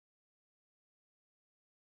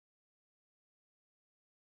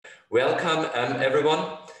Welcome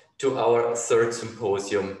everyone to our third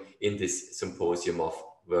symposium in this symposium of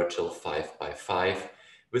virtual 5x5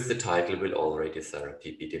 with the title Will All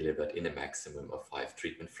Radiotherapy be Delivered in a Maximum of 5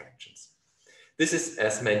 Treatment Fractions? This is,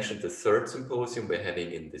 as mentioned, the third symposium we're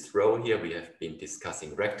having in this row here. We have been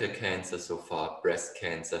discussing rectal cancer so far, breast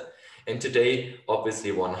cancer, and today,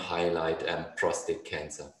 obviously, one highlight, prostate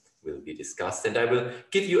cancer will be discussed. And I will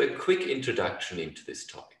give you a quick introduction into this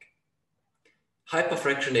topic.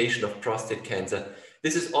 Hyperfractionation of prostate cancer.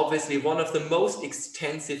 This is obviously one of the most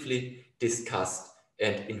extensively discussed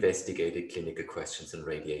and investigated clinical questions in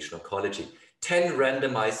radiation oncology. 10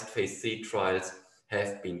 randomized phase 3 trials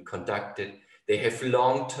have been conducted. They have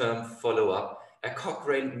long-term follow-up. A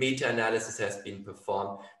Cochrane meta-analysis has been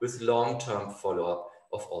performed with long-term follow-up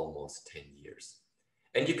of almost 10 years.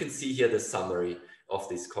 And you can see here the summary of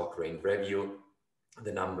this Cochrane review,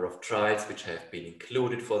 the number of trials which have been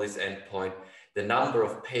included for this endpoint, the number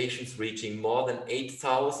of patients reaching more than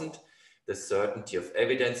 8,000, the certainty of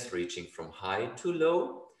evidence reaching from high to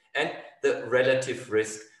low, and the relative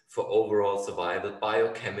risk for overall survival,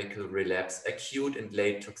 biochemical relapse, acute and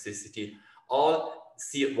late toxicity, all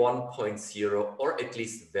see 1.0 or at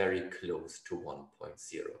least very close to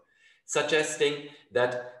 1.0, suggesting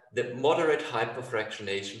that the moderate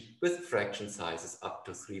hyperfractionation with fraction sizes up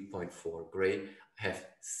to 3.4 gray have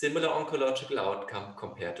similar oncological outcome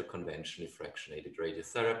compared to conventionally fractionated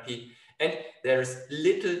radiotherapy, and there is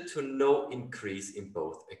little to no increase in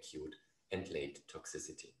both acute and late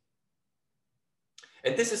toxicity.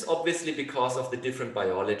 And this is obviously because of the different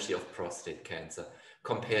biology of prostate cancer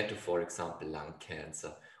compared to, for example, lung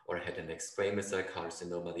cancer or head and neck squamous cell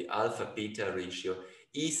carcinoma. The alpha-beta ratio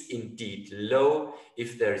is indeed low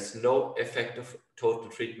if there is no effect of total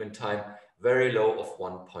treatment time, very low of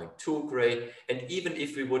 1.2 gray. And even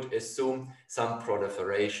if we would assume some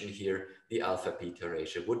proliferation here, the alpha-beta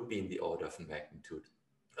ratio would be in the order of magnitude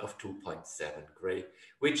of 2.7 gray,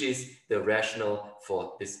 which is the rationale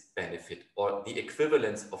for this benefit or the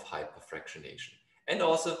equivalence of hyperfractionation. And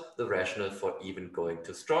also the rationale for even going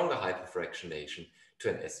to stronger hyperfractionation to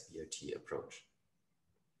an SBRT approach.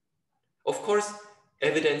 Of course,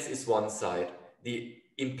 evidence is one side, the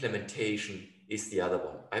implementation is the other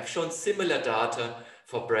one. I've shown similar data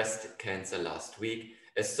for breast cancer last week,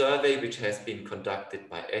 a survey which has been conducted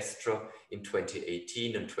by Estro in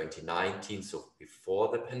 2018 and 2019, so before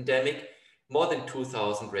the pandemic. More than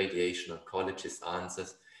 2,000 radiation oncologists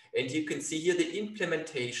answers. And you can see here the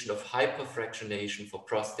implementation of hyperfractionation for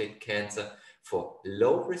prostate cancer, for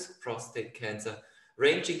low-risk prostate cancer,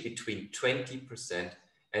 ranging between 20%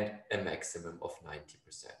 and a maximum of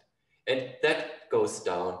 90%. And that goes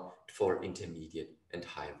down for intermediate and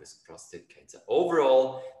high-risk prostate cancer.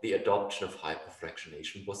 Overall, the adoption of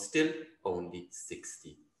hyperfractionation was still only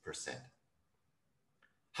 60%.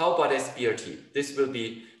 How about SBRT? This will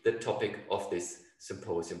be the topic of this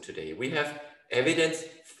symposium today. We have evidence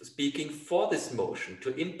speaking for this motion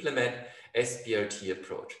to implement SBRT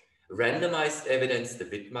approach. Randomized evidence, the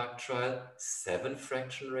Wittmark trial, 7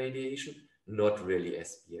 fraction radiation, not really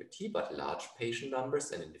SBRT, but large patient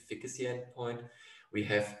numbers and an efficacy endpoint. We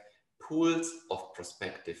have pools of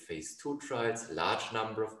prospective phase 2 trials, large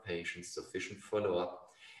number of patients, sufficient follow-up.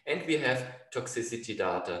 And we have toxicity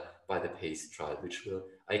data by the PACE trial, which will,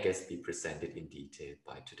 I guess, be presented in detail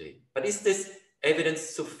by today. But is this evidence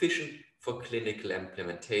sufficient for clinical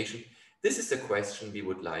implementation? This is a question we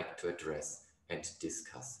would like to address and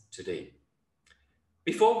discuss today.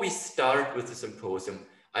 Before we start with the symposium,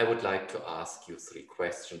 I would like to ask you 3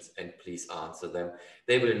 questions and please answer them.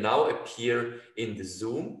 They will now appear in the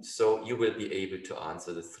Zoom, so you will be able to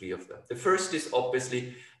answer the 3 of them. The first is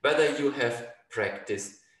obviously whether you have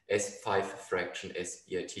practiced S5 fraction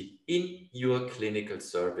SBRT in your clinical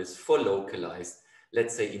service for localized,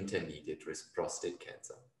 let's say intermediate risk prostate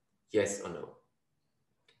cancer. Yes or no?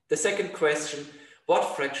 The second question,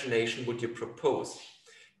 what fractionation would you propose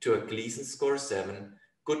to a Gleason score 7,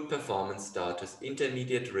 good performance status,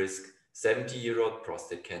 intermediate risk, 70-year-old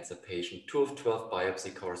prostate cancer patient, 2 of 12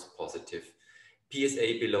 biopsy cores positive,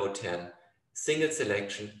 PSA below 10, single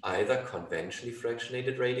selection, either conventionally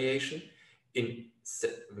fractionated radiation in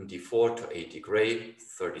 74 to 80 gray,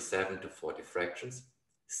 37 to 40 fractions,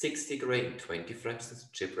 60 gray in 20 fractions,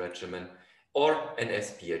 chip regimen, or an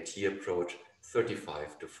SBRT approach,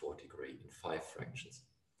 35 to 40 gray in 5 fractions.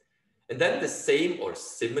 And then the same or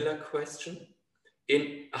similar question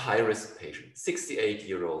in a high-risk patient,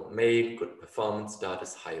 68-year-old male, good performance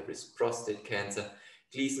status, high-risk prostate cancer,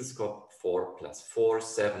 Gleason score 4+4,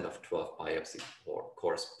 7 of 12 biopsy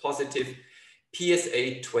cores positive,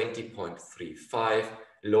 PSA 20.35,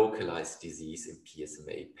 localized disease in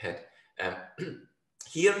PSMA PET,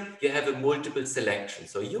 Here you have a multiple selection.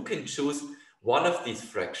 So you can choose one of these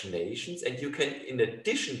fractionations, and you can in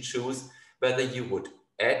addition choose whether you would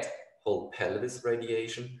add whole pelvis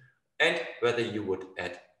radiation and whether you would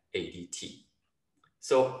add ADT.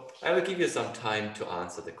 So I will give you some time to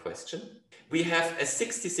answer the question. We have a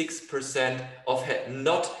 66% of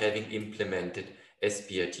not having implemented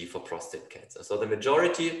SBRT for prostate cancer. So the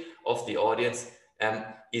majority of the audience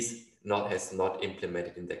has not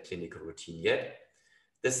implemented in their clinical routine yet.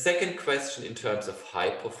 The second question in terms of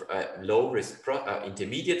low risk,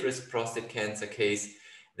 intermediate risk prostate cancer case,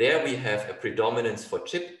 there we have a predominance for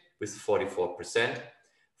CHIP with 44%,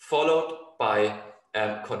 followed by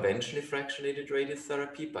conventionally fractionated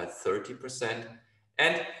radiotherapy by 30%,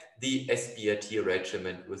 and the SBRT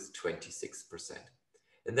regimen with 26%.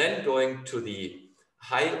 And then going to the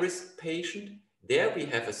high risk patient, there we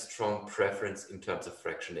have a strong preference in terms of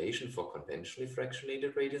fractionation for conventionally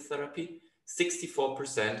fractionated radiotherapy,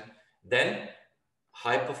 64%, then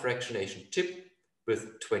hypofractionation CHIP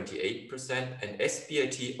with 28%, and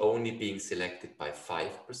SBRT only being selected by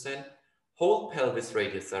 5%. Whole pelvis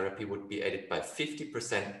radiotherapy would be added by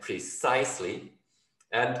 50% precisely,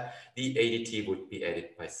 and the ADT would be added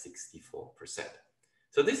by 64%.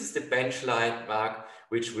 So this is the benchmark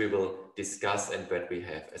which we will discuss and what we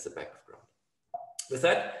have as a background. With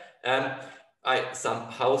that,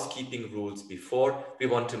 some housekeeping rules before. We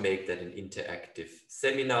want to make that an interactive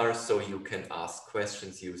seminar, so you can ask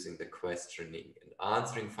questions using the questioning and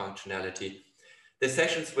answering functionality. The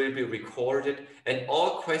sessions will be recorded, and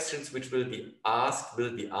all questions which will be asked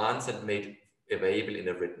will be answered, made available in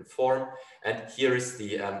a written form. And here is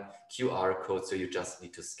the QR code, so you just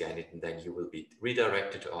need to scan it, and then you will be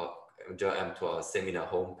redirected to our seminar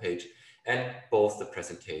homepage, and both the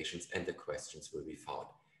presentations and the questions will be found.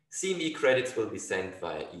 CME credits will be sent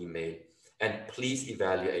via email, and please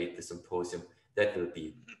evaluate the symposium. That will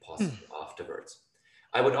be possible afterwards.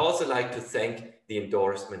 I would also like to thank the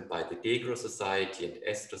endorsement by the DEGRO Society and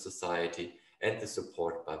ESTRO Society, and the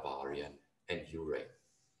support by Varian and URAY.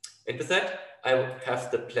 And with that, I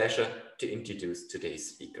have the pleasure to introduce today's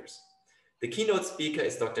speakers. The keynote speaker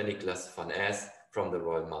is Dr. Nicholas van As from the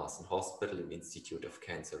Royal Marsden Hospital and Institute of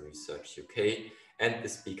Cancer Research, UK, and the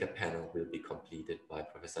speaker panel will be completed by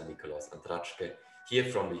Professor Nicholas Andratschke, here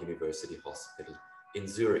from the University Hospital in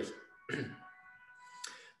Zurich.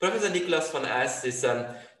 Professor Nicholas van As is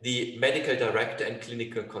the medical director and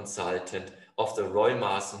clinical consultant of the Royal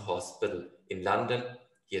Marsden Hospital in London.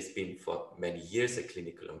 He has been for many years a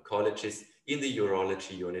clinical oncologist in the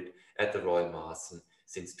urology unit at the Royal Marsden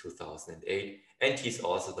since 2008, and he's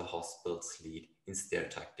also the hospital's lead in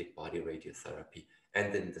stereotactic body radiotherapy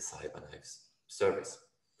and in the CyberKnives service.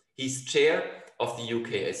 He's chair of the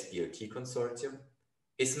UK SBRT Consortium.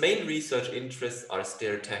 His main research interests are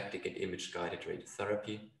stereotactic and image-guided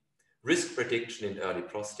radiotherapy, risk prediction in early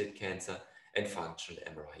prostate cancer, and functional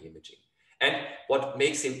MRI imaging. And what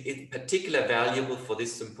makes him in particular valuable for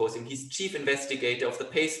this symposium, he's chief investigator of the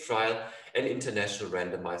PACE trial, an international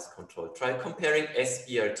randomized controlled trial comparing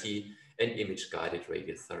SBRT and image-guided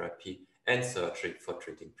radiotherapy and surgery for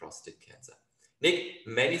treating prostate cancer. Nick,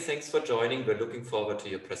 many thanks for joining. We're looking forward to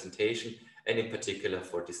your presentation, and in particular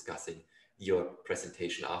for discussing your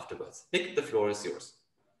presentation afterwards. Nick, the floor is yours.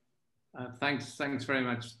 Thanks very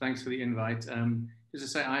much. Thanks for the invite. Just to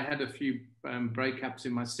say, I had a few breakups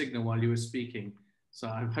in my signal while you were speaking. So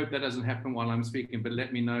I hope that doesn't happen while I'm speaking, but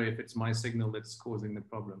let me know if it's my signal that's causing the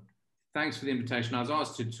problem. Thanks for the invitation. I was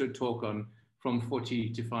asked to talk on from 40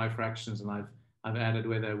 to 5 fractions, and I've added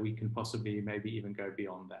whether we can possibly maybe even go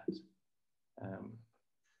beyond that.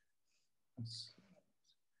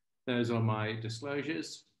 Those are my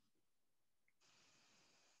disclosures.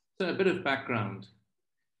 So a bit of background.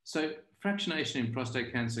 So fractionation in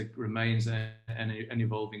prostate cancer remains an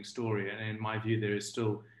evolving story, and in my view, there is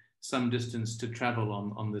still some distance to travel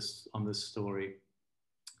on this story.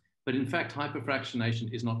 But in fact,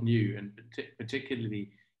 hyperfractionation is not new, and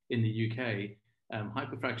particularly in the UK,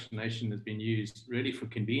 hyperfractionation has been used really for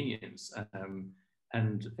convenience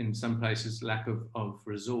and in some places lack of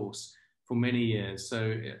resource for many years.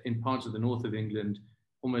 So in parts of the north of England,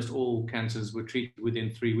 almost all cancers were treated within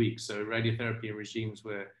 3 weeks. So radiotherapy regimes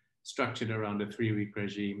were structured around a 3-week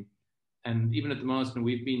regime. And even at the Marsden,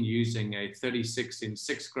 we've been using a 36 in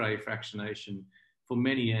 6 gray fractionation for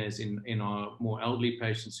many years in our more elderly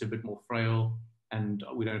patients who are a bit more frail and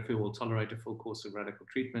we don't feel will tolerate a full course of radical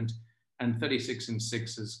treatment. And 36 in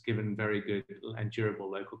 6 has given very good and durable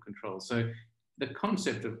local control. So the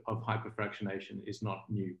concept of hyperfractionation is not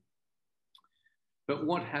new. But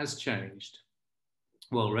what has changed?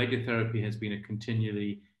 Well, radiotherapy has been a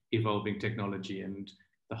continually evolving technology, and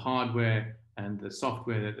the hardware And the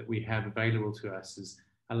software that we have available to us has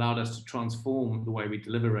allowed us to transform the way we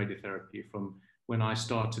deliver radiotherapy from when I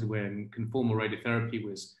started, when conformal radiotherapy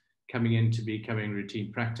was coming into becoming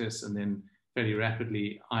routine practice, and then fairly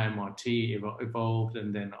rapidly IMRT evolved,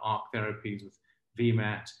 and then ARC therapies with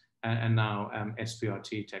VMAT, and now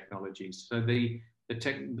SPRT technologies. So the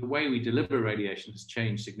way we deliver radiation has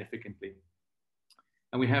changed significantly.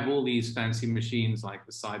 And we have all these fancy machines like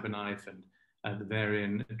the CyberKnife and the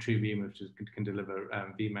Varian TrueBeam, which can deliver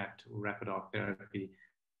VMAT or rapid arc therapy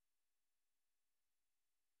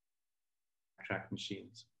track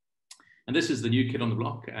machines. And this is the new kid on the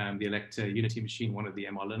block, the Elekta Unity machine, one of the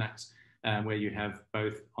MR Linacs, where you have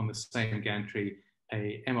both on the same gantry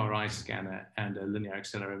a MRI scanner and a linear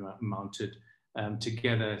accelerator mounted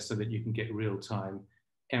together so that you can get real-time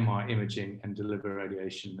MR imaging and deliver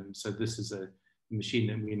radiation. And so this is a machine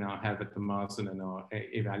that we now have at the Marsden and are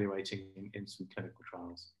evaluating in some clinical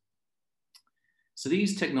trials. So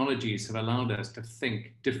these technologies have allowed us to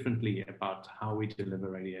think differently about how we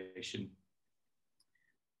deliver radiation.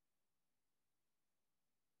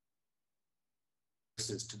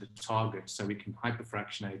 To the target, so we can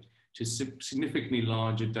hyperfractionate to significantly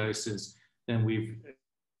larger doses than we've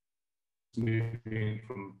moving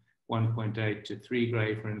from 1.8 to 3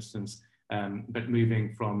 gray, for instance, but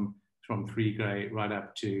moving from 3 gray right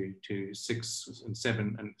up to 6 and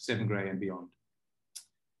 7 gray and beyond.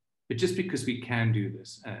 But just because we can do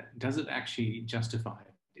this, does it actually justify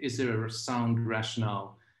it? Is there a sound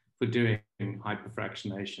rationale for doing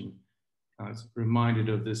hyperfractionation? I was reminded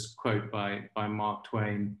of this quote by Mark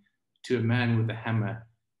Twain: "To a man with a hammer,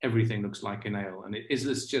 everything looks like a nail." And is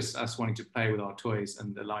this just us wanting to play with our toys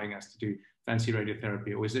and allowing us to do fancy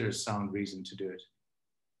radiotherapy, or is there a sound reason to do it?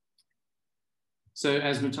 So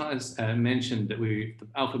as Matthias mentioned, that the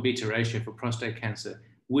alpha beta ratio for prostate cancer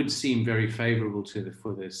would seem very favorable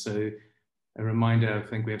for this. So a reminder, I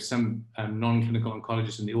think we have some non-clinical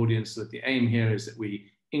oncologists in the audience, that the aim here is that we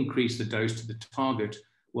increase the dose to the target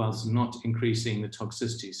whilst not increasing the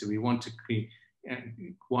toxicity. So we want to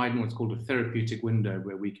widen what's called a therapeutic window,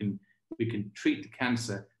 where we can treat the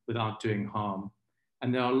cancer without doing harm.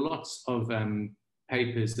 And there are lots of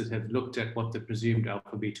papers that have looked at what the presumed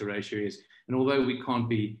alpha beta ratio is. And although we can't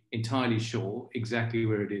be entirely sure exactly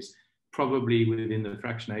where it is, probably within the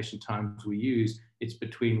fractionation times we use, it's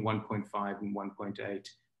between 1.5 and 1.8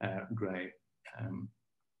 gray.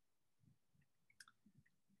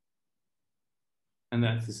 And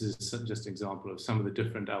this is just an example of some of the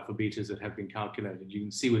different alpha betas that have been calculated. You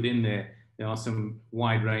can see within there are some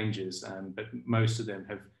wide ranges, but most of them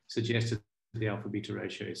have suggested the alpha beta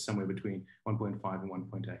ratio is somewhere between 1.5 and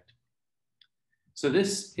 1.8. So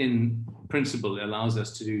this, in principle, allows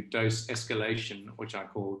us to do dose escalation, which I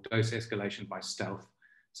call dose escalation by stealth.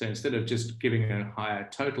 So instead of just giving a higher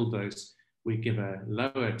total dose, we give a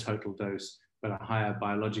lower total dose, but a higher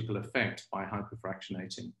biological effect by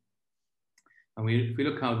hyperfractionating. And if we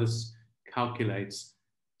look how this calculates,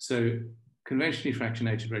 so conventionally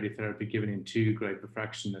fractionated radiotherapy given in 2 gray per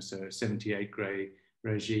fraction, so a 78 gray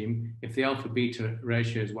regime. If the alpha beta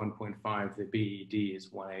ratio is 1.5, the BED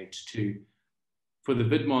is 182. For the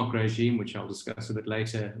Vidmark regime, which I'll discuss a bit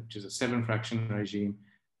later, which is a 7 fraction regime,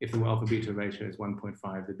 if the alpha beta ratio is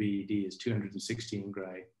 1.5, the BED is 216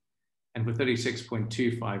 gray. And for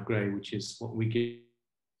 36.25 gray, which is what we get.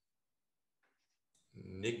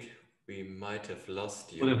 Nick, we might have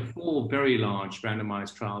lost you. Well, there are 4 very large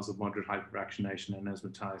randomized trials of moderate hyperfractionation, and as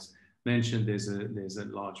Matthias mentioned, there's a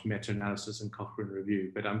large meta-analysis and Cochrane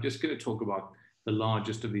review, but I'm just going to talk about the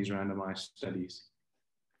largest of these randomized studies.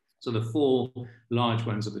 So the 4 large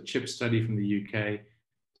ones are the CHIP study from the UK,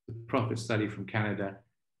 the Prof study from Canada,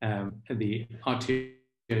 the RTOG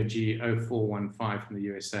 0415 from the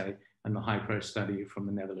USA, and the HYPRO study from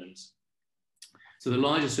the Netherlands. So the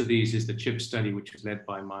largest of these is the CHIP study, which was led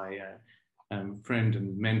by my friend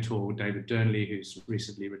and mentor, David Dernley, who's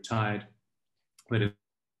recently retired, with a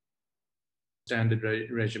standard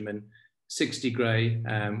regimen, 60 gray,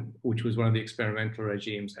 which was one of the experimental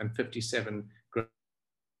regimes, and 57 gray.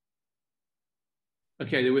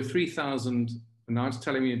 Okay, there were 3,000, and now it's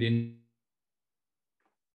telling me the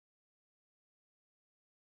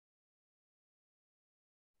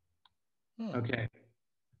okay.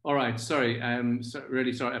 All right, sorry,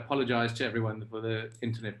 really sorry. I apologize to everyone for the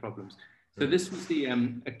internet problems. So this was the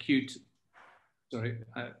acute, sorry,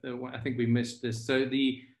 I think we missed this. So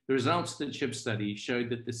the results of the CHIP study showed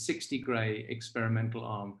that the 60 gray experimental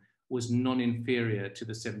arm was non-inferior to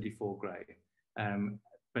the 74 gray.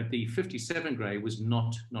 But the 57 gray was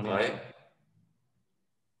not non-inferior. Right.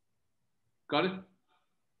 Got it?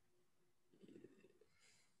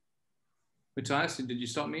 Matthias, did you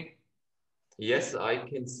stop me? Yes, I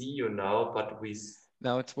can see you now, but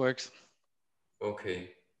Now it works. Okay.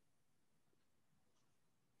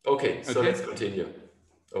 Okay, so let's continue.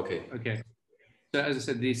 Okay. Okay. So as I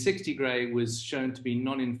said, the 60 gray was shown to be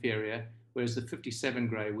non-inferior, whereas the 57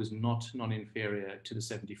 gray was not non-inferior to the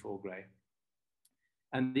 74 gray.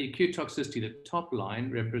 And the acute toxicity, the top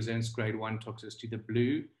line represents grade 1 toxicity. The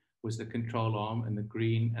blue was the control arm, and the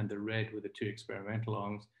green and the red were the two experimental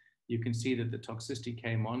arms. You can see that the toxicity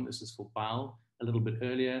came on, this is for bowel, a little bit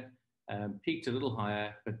earlier, peaked a little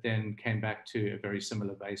higher, but then came back to a very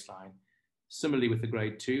similar baseline. Similarly with the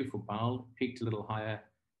grade 2 for bowel, peaked a little higher,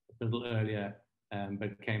 a little earlier,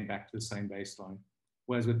 but came back to the same baseline.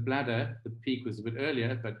 Whereas with bladder, the peak was a bit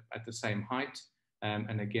earlier, but at the same height,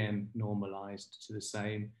 and again normalized to the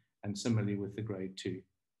same, and similarly with the grade 2.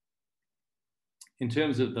 In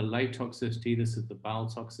terms of the late toxicity, this is the bowel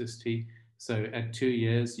toxicity. So at 2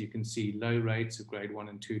 years, you can see low rates of grade 1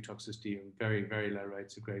 and 2 toxicity and very, very low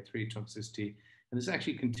rates of grade 3 toxicity. And this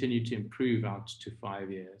actually continued to improve out to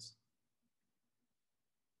 5 years.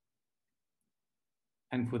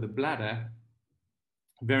 And for the bladder,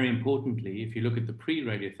 very importantly, if you look at the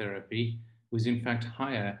pre-radiotherapy, was in fact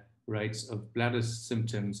higher rates of bladder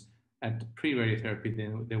symptoms at pre-radiotherapy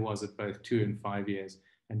than there was at both 2 and 5 years,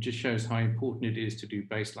 and just shows how important it is to do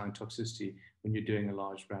baseline toxicity when you're doing a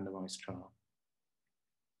large randomized trial.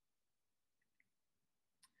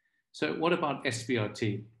 So what about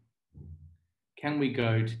SBRT? Can we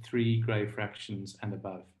go to 3 gray fractions and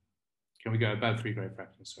above? Can we go above 3 gray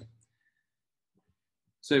fractions, sorry?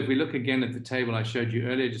 So if we look again at the table I showed you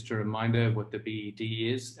earlier, just a reminder of what the BED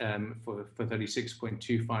is for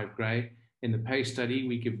 36.25 gray. In the PACE study,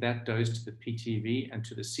 we give that dose to the PTV, and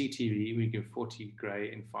to the CTV, we give 40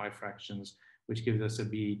 gray in 5 fractions, which gives us a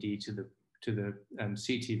BED to the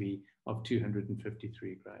CTV of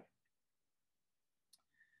 253 gray.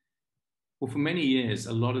 Well, for many years,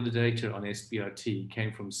 a lot of the data on SBRT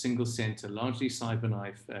came from single center, largely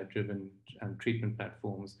CyberKnife driven treatment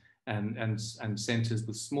platforms, and centers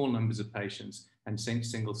with small numbers of patients and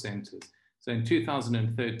single centers. So in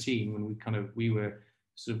 2013, when we were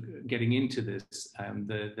sort of getting into this,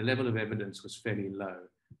 the level of evidence was fairly low.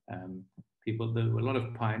 There were a lot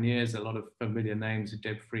of pioneers, a lot of familiar names,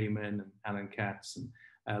 Deb Freeman and Alan Katz, and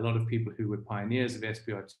a lot of people who were pioneers of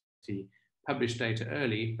SBRT published data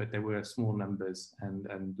early, but there were small numbers and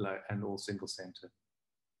all single center.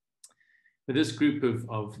 But this group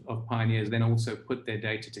of pioneers then also put their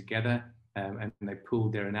data together and they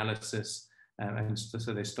pooled their analysis, and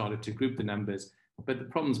so they started to group the numbers. But the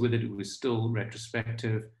problems with it was still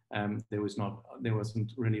retrospective. There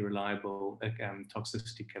wasn't really reliable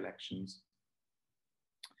toxicity collections.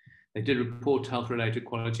 They did report health-related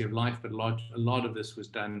quality of life, but a lot of this was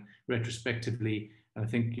done retrospectively. And I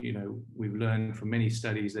think we've learned from many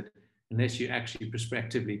studies that unless you actually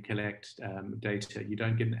prospectively collect data, you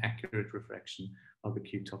don't get an accurate reflection of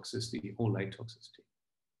acute toxicity or late toxicity.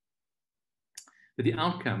 But the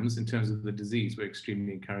outcomes in terms of the disease were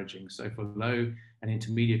extremely encouraging. So for low and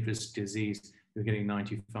intermediate risk disease, we're getting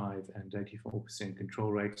 95 and 84%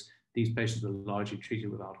 control rates. These patients were largely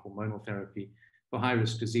treated without hormonal therapy. For high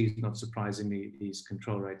risk disease, not surprisingly, these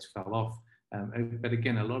control rates fell off. But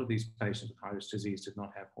again, a lot of these patients with high risk disease did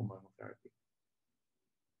not have hormonal therapy.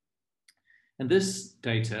 And this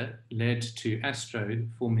data led to ASTRO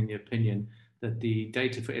forming the opinion that the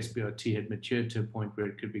data for SBRT had matured to a point where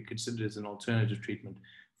it could be considered as an alternative treatment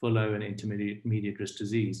for low and intermediate risk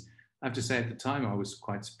disease. I have to say at the time I was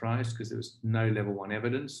quite surprised because there was no level 1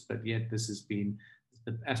 evidence, but yet this has been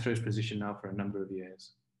ASTRO's position now for a number of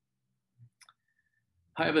years.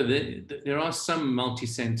 However, there are some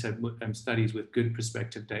multi-center studies with good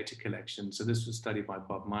prospective data collection. So this was studied by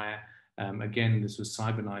Bob Meyer. Again, this was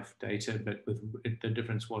CyberKnife data, but the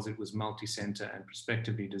difference was it was multi-center and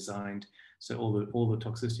prospectively designed. So all the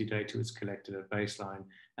toxicity data was collected at baseline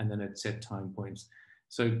and then at set time points.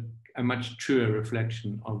 So a much truer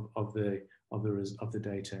reflection of the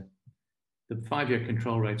data. The 5-year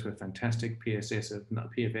control rates were fantastic, PFS of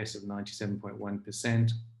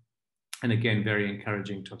 97.1%, and again, very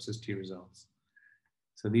encouraging toxicity results.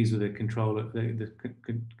 So these were the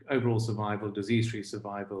overall survival, disease-free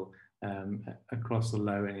survival across the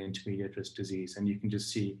low and intermediate risk disease. And you can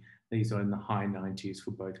just see these are in the high 90s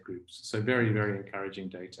for both groups. So very, very encouraging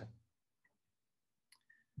data.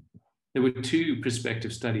 There were 2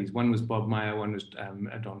 prospective studies. One was Bob Meyer, one was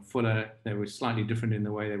Don Fuller. They were slightly different in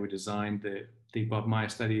the way they were designed. The Bob Meyer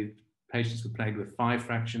study, patients were plagued with 5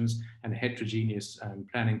 fractions and a heterogeneous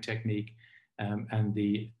planning technique, and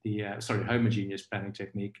homogeneous planning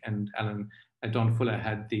technique. And Don Fuller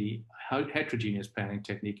had the heterogeneous panning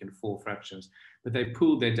technique in 4 fractions, but they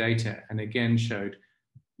pooled their data and again showed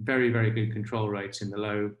very, very good control rates in the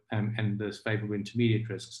low and the favorable intermediate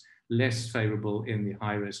risks, less favorable in the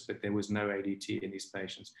high risk, but there was no ADT in these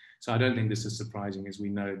patients. So I don't think this is surprising, as we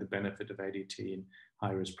know the benefit of ADT in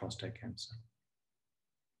high risk prostate cancer.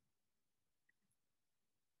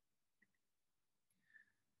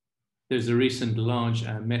 There's a recent large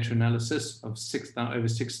meta-analysis of over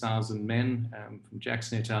 6,000 men from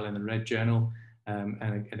Jackson et al. In the Red Journal,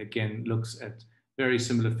 and again looks at very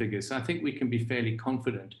similar figures. So I think we can be fairly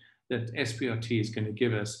confident that SBRT is going to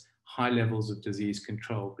give us high levels of disease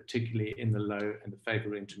control, particularly in the low and the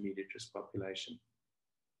favorable intermediate risk population.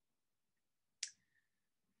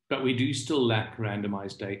 But we do still lack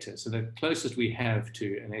randomized data. So the closest we have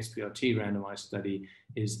to an SBRT randomized study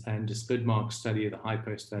is an Spidmark study, the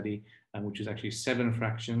HYPO study, which is actually 7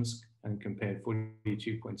 fractions and compared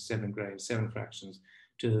 42.7 gray in 7 fractions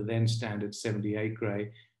to the then standard 78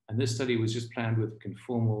 gray. And this study was just planned with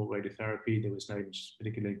conformal radiotherapy. There was no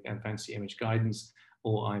particularly fancy image guidance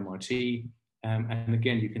or IMRT. And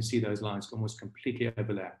again, you can see those lines almost completely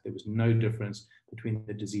overlap. There was no difference between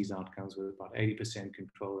the disease outcomes, with about 80%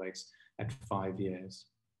 control rates at 5 years.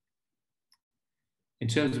 In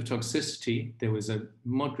terms of toxicity, there was a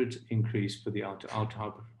moderate increase for the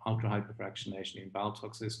ultra hyperfractionation in bowel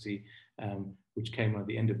toxicity, which came at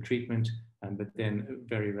the end of treatment, but then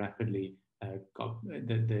very rapidly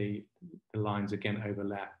the lines again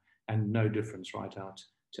overlap, and no difference right out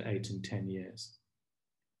to 8 and 10 years.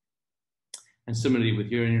 And similarly with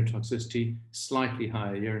urinary toxicity, slightly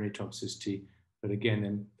higher urinary toxicity, but again,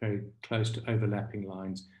 in very close to overlapping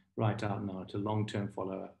lines right out now to long-term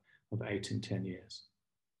follow-up of 8 and 10 years.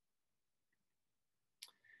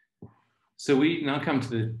 So we now come to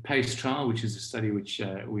the PACE trial, which is a study which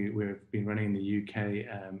we've been running in the UK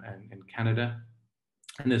and in Canada.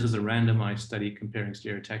 And this is a randomized study comparing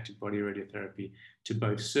stereotactic body radiotherapy to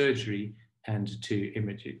both surgery and to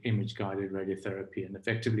image-guided radiotherapy. And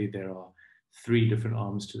effectively, there are 3 different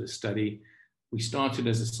arms to the study. We started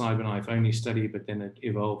as a CyberKnife only study, but then it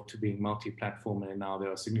evolved to being multi-platform, and now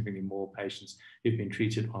there are significantly more patients who've been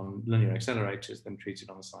treated on linear accelerators than treated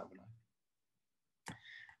on a CyberKnife.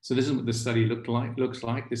 So this is what the study looks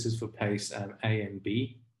like. This is for PACE A and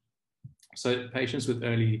B. So patients with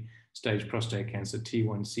early stage prostate cancer,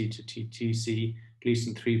 T1C to TTC,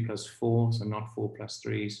 Gleason 3+4, so not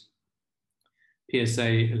 4+3s.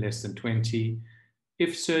 PSA less than 20.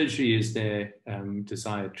 If surgery is their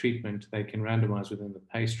desired treatment, they can randomize within the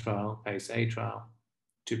PACE trial, PACE A trial,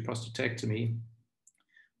 to prostatectomy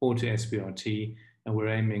or to SBRT, and we're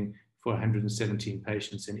aiming for 117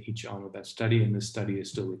 patients in each arm of that study, and this study is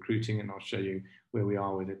still recruiting, and I'll show you where we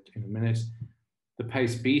are with it in a minute. The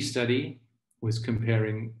PACE B study was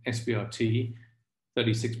comparing SBRT,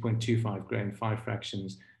 36.25 gray in 5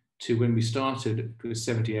 fractions, to when we started, it was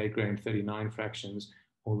 78 gray in 39 fractions,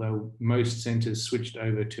 although most centers switched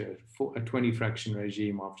over to a 20 fraction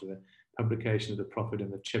regime after the publication of the Profit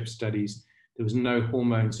and the CHIP studies. There was no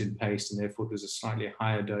hormones in PACE, and therefore there's a slightly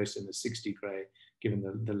higher dose in the 60 gray, given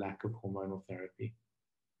the lack of hormonal therapy.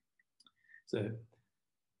 So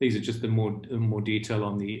these are just the more detail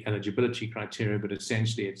on the eligibility criteria, but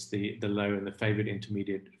essentially it's the low and the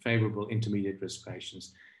favorable intermediate risk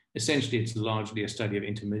patients. Essentially, it's largely a study of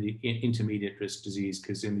intermediate risk disease,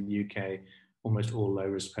 because in the UK, almost all low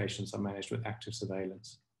risk patients are managed with active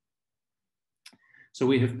surveillance. So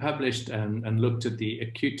we have published and looked at the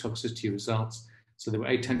acute toxicity results. So there were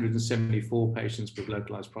 874 patients with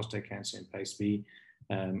localized prostate cancer in PACE B,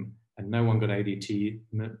 and no one got ADT.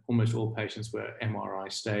 Almost all patients were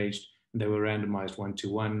MRI staged, and they were randomized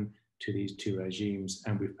 1-to-1 to these 2 regimes.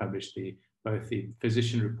 And we've published both the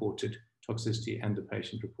physician-reported toxicity and the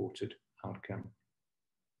patient-reported outcome.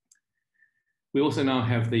 We also now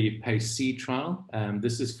have the PACE C trial.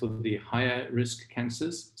 This is for the higher risk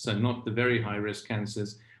cancers, so not the very high risk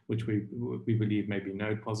cancers, which we believe may be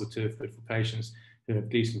node positive, but for patients who have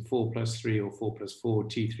Gleason 4+3 or 4+4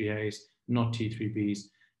 T3As, not T3Bs,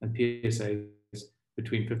 and PSAs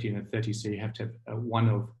between 15 and 30, so you have to have one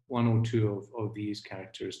or two of these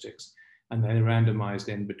characteristics. And they're randomized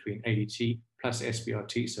then between ADT plus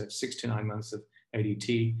SBRT, so 6 to 9 months of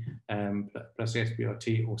ADT plus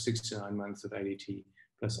SBRT, or 6 to 9 months of ADT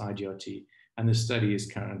plus IGRT. And the study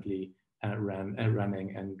is currently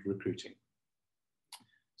running and recruiting.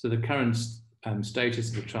 So the current status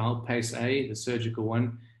of the trial, PACE A, the surgical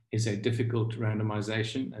one, is a difficult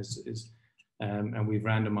randomization, and we've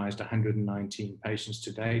randomized 119 patients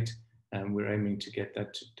to date, and we're aiming to get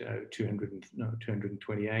that to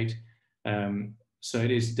 228. So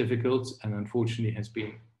it is difficult, and unfortunately has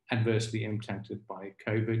been adversely impacted by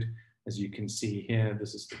COVID. As you can see here,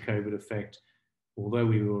 this is the COVID effect. Although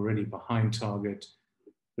we were already behind target,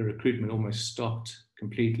 the recruitment almost stopped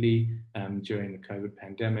completely during the COVID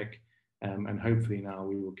pandemic, and hopefully now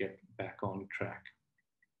we will get back on track.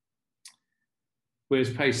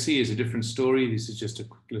 Whereas PACE-C is a different story. This is just a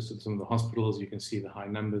quick list of some of the hospitals. You can see the high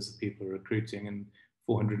numbers of people recruiting, and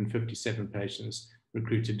 457 patients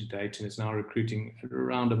recruited to date, and it's now recruiting at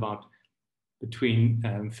around about between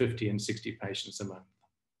 50 and 60 patients a month.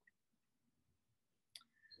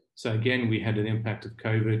 So again, we had an impact of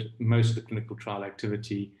COVID. Most of the clinical trial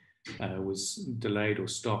activity was delayed or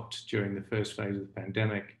stopped during the first phase of the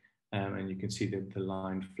pandemic, and you can see that the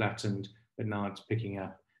line flattened, but now it's picking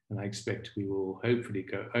up. And I expect we will hopefully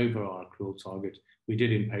go over our accrual target. We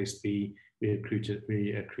did in PACE-B, we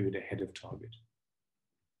accrued ahead of target.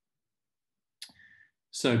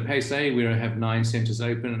 So PACE-A, we have 9 centers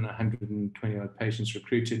open and 120 odd patients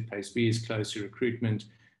recruited. PACE-B is close to recruitment,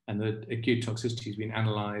 and the acute toxicity has been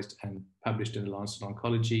analyzed and published in the Lancet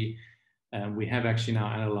Oncology. We have actually now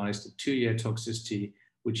analyzed the 2-year toxicity,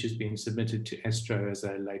 which has been submitted to ESTRO as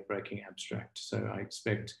a late-breaking abstract. So I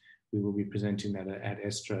expect we will be presenting that at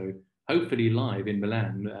ESTRO, hopefully live in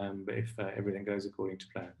Milan, if everything goes according to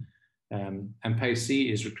plan. And PACE-C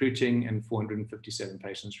is recruiting, and 457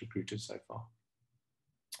 patients recruited so far.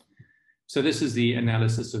 So this is the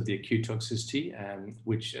analysis of the acute toxicity,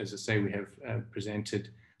 which, as I say, we have presented.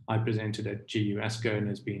 I presented at GU ASCO and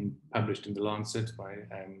has been published in the Lancet by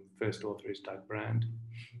first author is Doug Brand.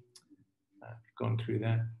 I've gone through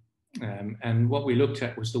that. And what we looked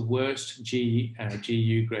at was the worst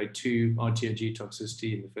GU grade 2 RTOG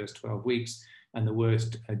toxicity in the first 12 weeks and the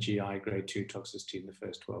worst GI grade 2 toxicity in the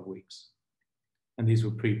first 12 weeks. And these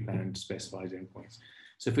were pre-planned specified endpoints.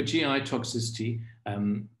 So for GI toxicity,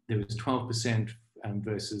 there was 12%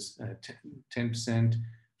 versus 10%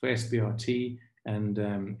 for SBRT,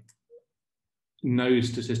 and no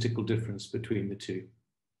statistical difference between the two.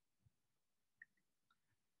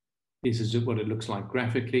 This is what it looks like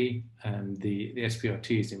graphically. The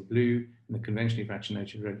SBRT is in blue, and the conventionally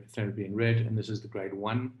fractionated radiotherapy in red, and this is the grade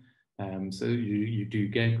 1. So you do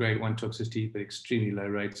get grade 1 toxicity, but extremely low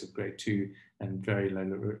rates of grade 2 and very low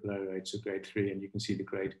rates of grade 3. And you can see the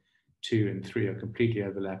grade 2 and 3 are completely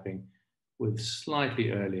overlapping with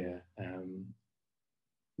slightly earlier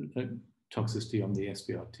toxicity on the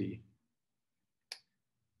SBRT.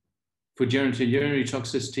 For genitourinary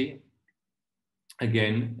toxicity,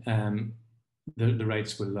 again, the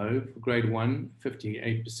rates were low. For grade 1,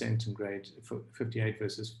 58% and grade 58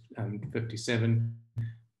 versus 57.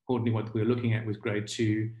 Importantly, what we were looking at was grade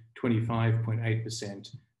 2,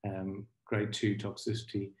 25.8% grade 2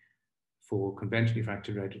 toxicity for conventionally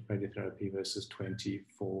fractured radiotherapy versus 20.8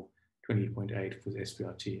 for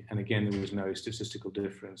SBRT. And again, there was no statistical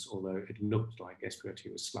difference, although it looked like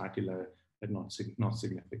SBRT was slightly lower, but not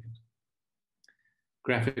significant.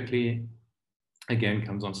 Graphically, again,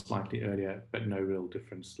 comes on slightly earlier, but no real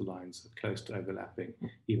difference. The lines are close to overlapping,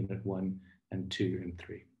 even at 1 and 2 and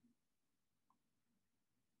 3.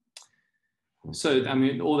 So, I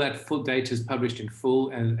mean, all that full data is published in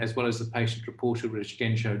full, and as well as the patient reported, which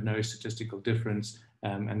again showed no statistical difference,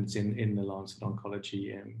 and it's in the Lancet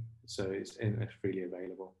Oncology, so it's freely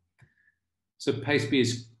available. So PACE-B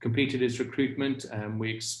has completed its recruitment.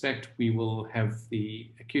 We expect we will have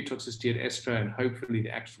the acute toxicity at ESTRO and hopefully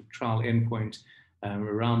the actual trial endpoint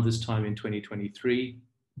around this time in 2023.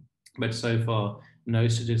 But so far, no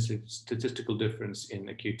statistical difference in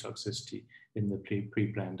acute toxicity in the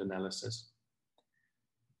pre-planned analysis.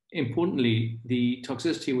 Importantly, the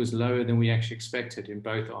toxicity was lower than we actually expected in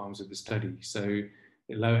both arms of the study. So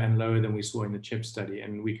lower than we saw in the CHIP study.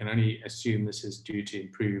 And we can only assume this is due to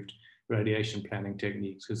improved radiation planning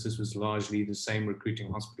techniques, because this was largely the same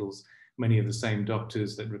recruiting hospitals, many of the same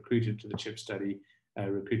doctors that recruited to the CHIP study,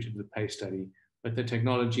 recruited to the PACE study, but the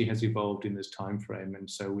technology has evolved in this time frame, and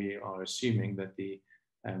so we are assuming that the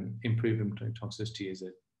improvement in toxicity is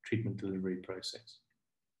a treatment delivery process.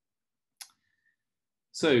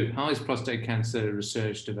 So how is prostate cancer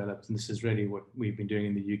research developed? And this is really what we've been doing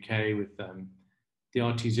in the UK with the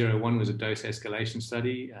RT01 was a dose escalation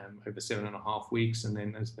study over 7.5 weeks, and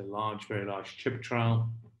then there's the very large CHIP trial,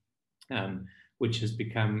 which has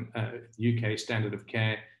become UK standard of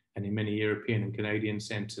care, and in many European and Canadian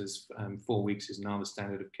centres, 4 weeks is now the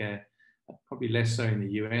standard of care. Probably less so in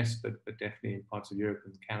the US, but definitely in parts of Europe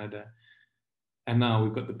and Canada. And now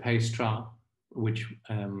we've got the PACE trial, which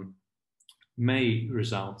may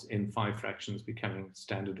result in 5 fractions becoming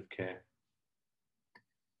standard of care.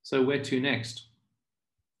 So where to next?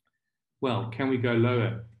 Well, can we go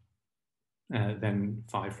lower than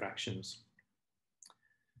 5 fractions?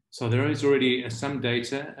 So there is already some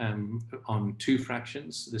data on 2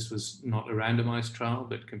 fractions. This was not a randomized trial,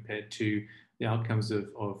 but compared to the outcomes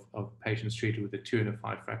of patients treated with a 2 and a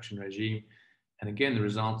 5 fraction regime. And again, the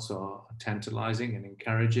results are tantalizing and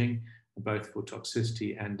encouraging, both for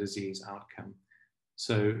toxicity and disease outcome.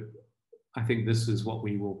 So I think this is what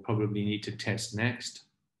we will probably need to test next.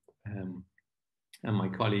 And my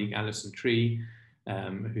colleague, Alison Tree,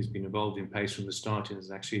 who's been involved in PACE from the start and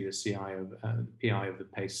is actually the PI of the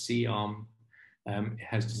PACE-C arm,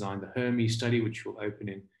 has designed the Hermes study, which will open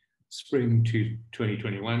in spring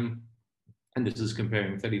 2021. And this is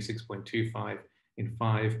comparing 36.25 in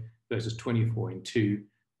 5 versus 24 in 2.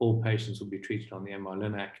 All patients will be treated on the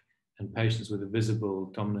MR-Linac, and patients with a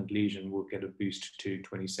visible dominant lesion will get a boost to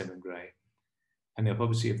 27 gray. And if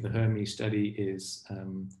obviously if the Hermes study is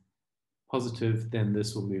positive, then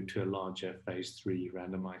this will move to a larger phase 3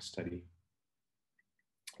 randomized study.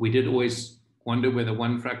 We did always wonder whether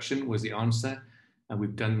 1 fraction was the answer, and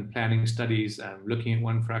we've done planning studies looking at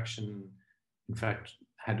 1 fraction. In fact,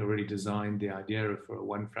 had already designed the idea for a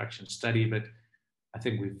 1 fraction study, but I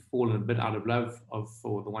think we've fallen a bit out of love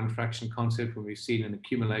for the 1 fraction concept when we've seen an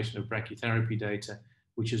accumulation of brachytherapy data,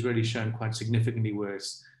 which has really shown quite significantly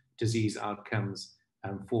worse disease outcomes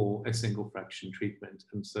for a single fraction treatment.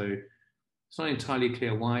 And so it's not entirely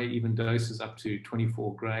clear why even doses up to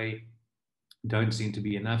 24 gray don't seem to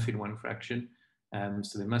be enough in 1 fraction.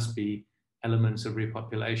 So there must be elements of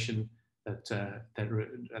repopulation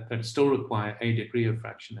that still require a degree of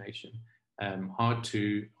fractionation. Hard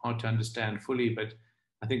to understand fully, but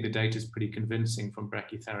I think the data is pretty convincing from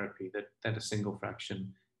brachytherapy that a single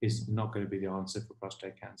fraction is not going to be the answer for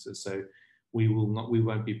prostate cancer. So we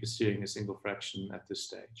won't be pursuing a single fraction at this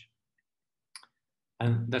stage.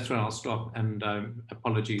 And that's where I'll stop. And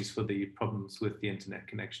apologies for the problems with the internet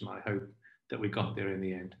connection. I hope that we got there in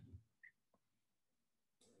the end.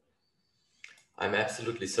 I'm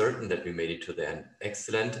absolutely certain that we made it to the end.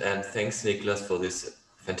 Excellent. And thanks, Nicholas, for this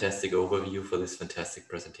fantastic overview, for this fantastic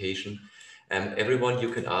presentation. Everyone, you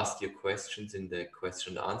can ask your questions in the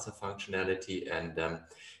question and answer functionality. And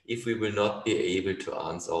if we will not be able to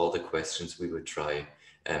answer all the questions, we will try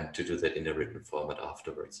to do that in a written format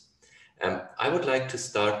afterwards. I would like to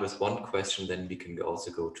start with 1 question, then we can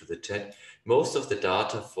also go to the chat. Most of the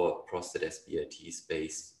data for prostate SBRT is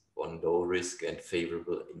based on low risk and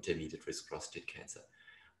favorable intermediate risk prostate cancer.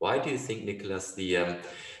 Why do you think, Nicholas, the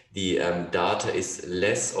data is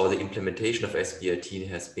less, or the implementation of SBRT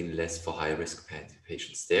has been less for high risk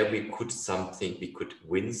patients? There we could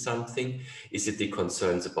win something. Is it the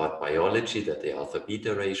concerns about biology, that the alpha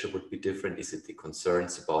beta ratio would be different? Is it the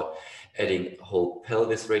concerns about adding whole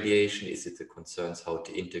pelvis radiation? Is it the concerns how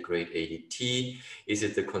to integrate ADT? Is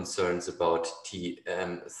it the concerns about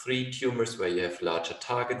T3 tumors where you have larger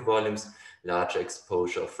target volumes, larger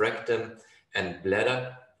exposure of rectum and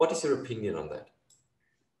bladder? What is your opinion on that?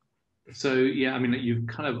 So yeah, I mean, you've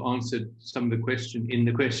kind of answered some of the question in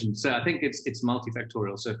the question. So I think it's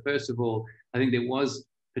multifactorial. So first of all, I think there was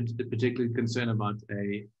a particular concern about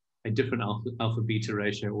a different alpha beta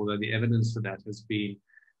ratio, although the evidence for that has been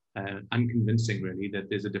unconvincing, really, that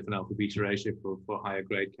there's a different alpha beta ratio for higher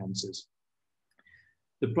grade cancers.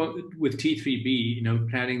 With T3B,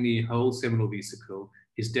 planning the whole seminal vesicle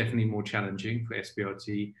is definitely more challenging for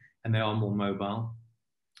SBRT, and they are more mobile.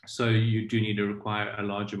 So you do need to require a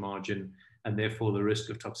larger margin, and therefore the risk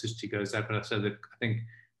of toxicity goes up. And so I think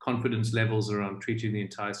confidence levels around treating the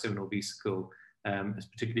entire seminal vesicle,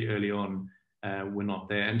 particularly early on, were not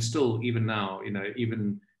there. And still, even now,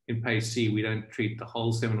 even in PACE-C, we don't treat the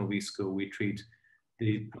whole seminal vesicle. We treat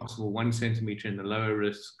the possible 1 centimeter in the lower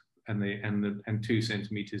risk and 2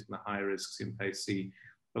 centimeters in the higher risks in PACE-C.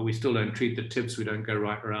 But we still don't treat the tips. We don't go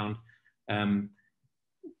right around.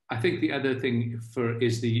 I think the other thing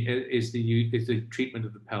is the treatment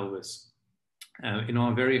of the pelvis. In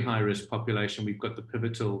our very high risk population, we've got the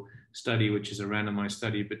pivotal study, which is a randomized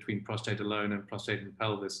study between prostate alone and prostate and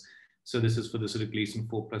pelvis. So this is for the sort of Gleason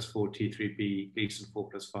 4+4 T3B, Gleason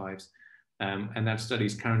 4+5s. And that study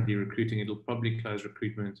is currently recruiting. It'll probably close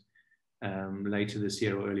recruitment later this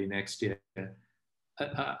year or early next year.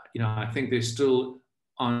 I think there's still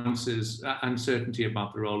uncertainty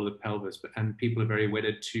about the role of the pelvis, and people are very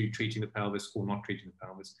wedded to treating the pelvis or not treating the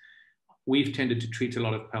pelvis. We've tended to treat a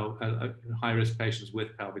lot of high-risk patients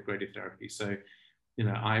with pelvic radiotherapy. So,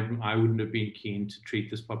 I wouldn't have been keen to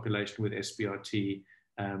treat this population with SBRT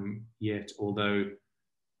yet, although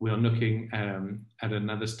we are looking at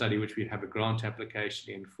another study which we have a grant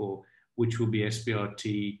application in for, which will be SBRT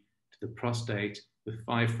to the prostate with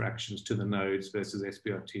 5 fractions to the nodes versus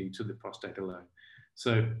SBRT to the prostate alone.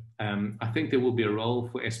 So I think there will be a role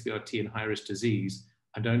for SBRT in high-risk disease.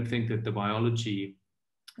 I don't think that the biology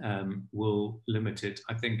will limit it.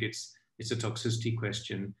 I think it's a toxicity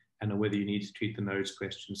question and a whether you need to treat the nodes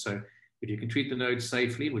question. So if you can treat the nodes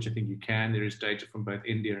safely, which I think you can, there is data from both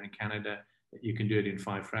India and Canada that you can do it in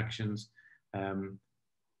 5 fractions.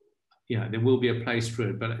 Yeah, there will be a place for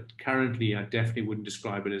it, but currently I definitely wouldn't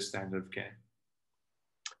describe it as standard of care.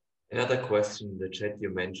 Another question in the chat,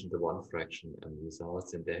 you mentioned the 1 fraction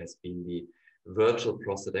results, and there has been the virtual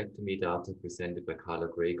prostatectomy data presented by Carla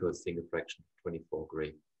Greco, single fraction 24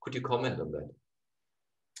 gray. Could you comment on that?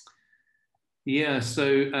 Yeah,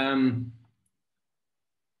 so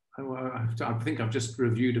I think I've just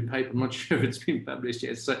reviewed a paper. I'm not sure if it's been published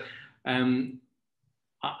yet. So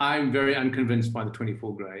I'm very unconvinced by the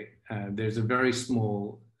 24 gray. There's a very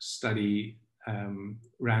small study,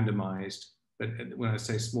 randomized, but when I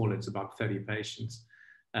say small, it's about 30 patients.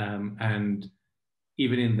 And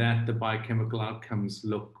even in that, the biochemical outcomes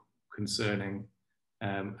look concerning.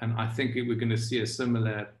 And I think we're going to see a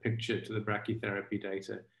similar picture to the brachytherapy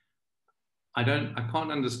data. I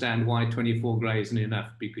can't understand why 24 gray isn't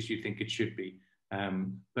enough because you think it should be,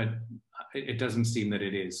 but it doesn't seem that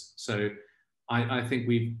it is. So I think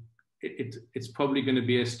it's probably going to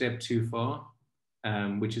be a step too far,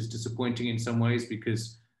 which is disappointing in some ways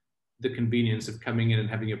because the convenience of coming in and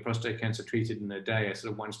having your prostate cancer treated in a day, a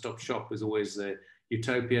sort of one-stop shop, was always a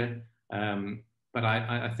utopia. But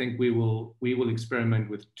I think we will experiment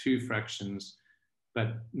with 2 fractions,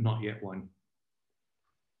 but not yet 1.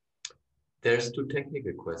 There's 2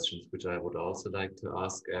 technical questions which I would also like to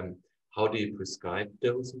ask. How do you prescribe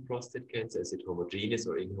dose in prostate cancer? Is it homogeneous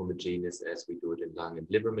or inhomogeneous as we do it in lung and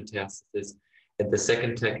liver metastasis? And the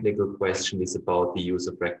second technical question is about the use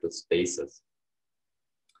of rectal spacers.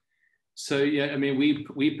 So yeah, I mean,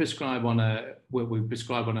 we prescribe on an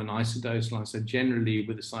isodose line. So generally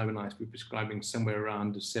with the CyberKnife, we're prescribing somewhere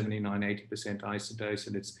around 79–80% isodose,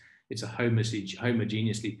 and it's a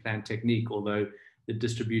homogeneously planned technique, although the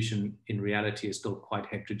distribution in reality is still quite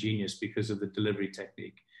heterogeneous because of the delivery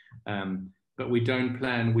technique. But we don't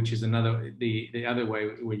plan, which is the other way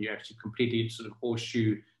where you actually completely sort of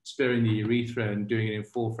horseshoe sparing the urethra and doing it in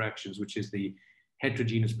 4 fractions, which is the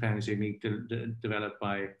heterogeneous planning technique developed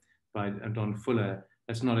by Don Fuller.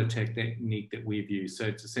 That's not a technique that we've used. So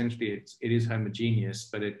it's essentially it is homogeneous,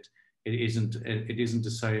 but it isn't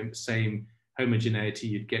the same homogeneity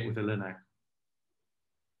you'd get with a Linac.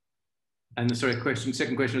 And the second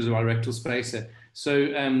question was about rectal spacer.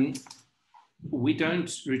 So we don't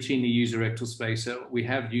routinely use a rectal spacer. We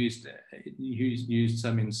have used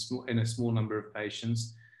some in a small number of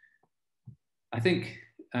patients. I think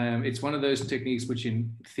it's one of those techniques which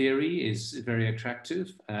in theory is very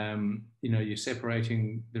attractive. You're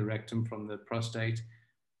separating the rectum from the prostate.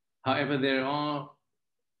 However, there are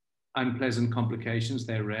unpleasant complications.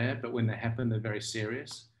 They're rare, but when they happen, they're very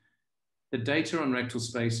serious. The data on rectal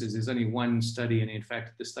spacers is only 1 study, and in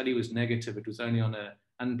fact, the study was negative. It was only on an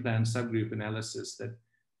unplanned subgroup analysis that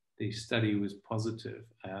the study was positive.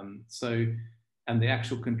 And the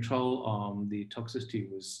actual control arm, the toxicity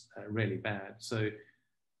was really bad. So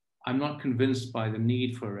I'm not convinced by the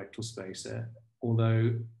need for a rectal spacer,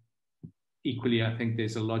 although equally, I think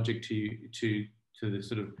there's a logic to the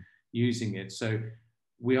sort of using it. So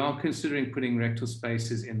we are considering putting rectal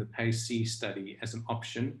spacers in the PACE-C study as an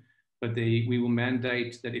option. But we will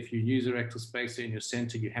mandate that if you use a rectal spacer in your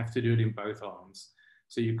center, you have to do it in both arms.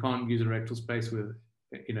 So you can't use a rectal spacer with,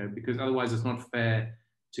 because otherwise it's not fair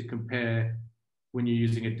to compare when you're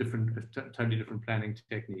using a totally different planning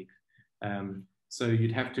technique. So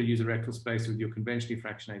you'd have to use a rectal spacer with your conventionally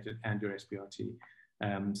fractionated and your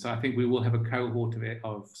SBRT. So I think we will have a cohort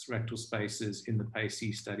of rectal spacers in the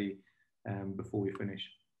PACE-C study before we finish.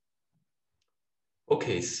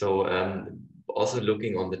 Okay, so also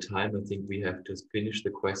looking on the time, I think we have to finish the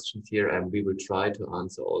questions here, and we will try to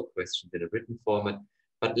answer all questions in a written format.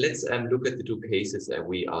 But let's look at the 2 cases that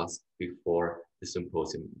we asked before the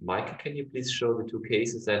symposium. Michael, can you please show the 2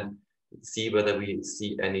 cases and see whether we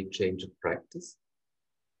see any change of practice?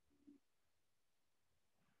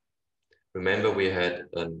 Remember, we had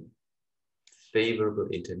a favorable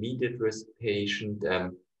intermediate risk patient,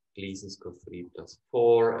 Gleason score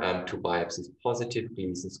 3+4, 2 biopsies positive,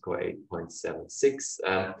 Gleason score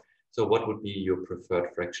 8.76. So what would be your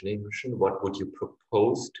preferred fractionation? What would you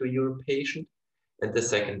propose to your patient? And the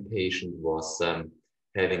second patient was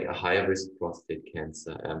having a high-risk prostate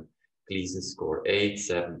cancer, Gleason score 8,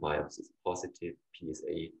 7 biopsies positive,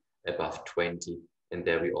 PSA above 20. And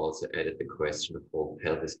there we also added the question of whole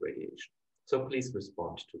pelvis radiation. So please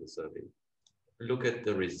respond to the survey. Look at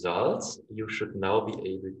the results. You should now be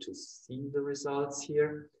able to see the results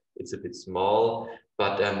here. It's a bit small,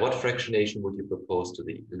 But what fractionation would you propose to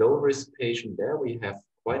the low-risk patient? There we have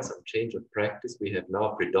quite some change of practice. We have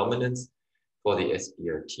now predominance for the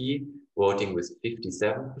SBRT, voting with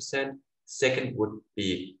 57%. Second would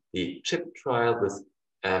be the CHIP trial with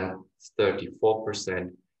 34%,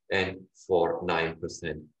 and for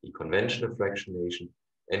 9% the conventional fractionation.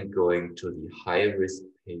 And going to the high-risk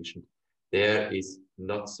patient, there is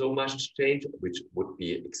not so much change, which would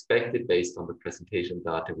be expected based on the presentation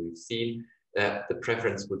data we've seen. The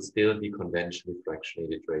preference would still be conventionally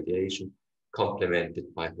fractionated radiation,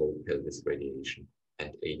 complemented by whole pelvis radiation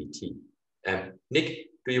and ADT. Nick,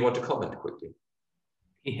 do you want to comment quickly?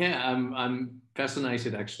 Yeah, I'm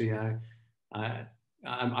fascinated actually.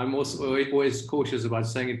 I'm also always cautious about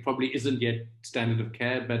saying it probably isn't yet standard of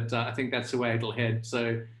care, but I think that's the way it'll head.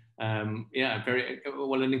 So yeah,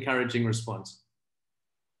 an encouraging response.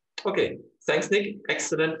 Okay, thanks, Nick.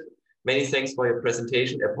 Excellent. Many thanks for your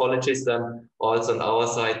presentation. Apologies also on our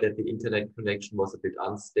side that the internet connection was a bit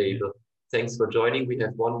unstable. Thanks for joining. We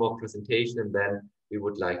have one more presentation, and then we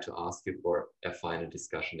would like to ask you for a final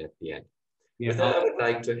discussion at the end. Yeah. With that, I would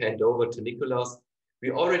like to hand over to Nicholas. We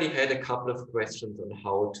already had a couple of questions on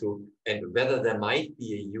how to and whether there might be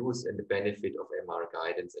a use and the benefit of MR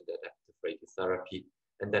guidance and adaptive radiotherapy.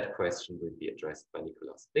 And that question will be addressed by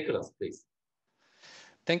Nicholas. Nicholas, please.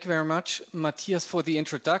 Thank you very much, Matthias, for the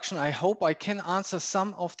introduction. I hope I can answer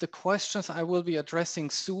some of the questions I will be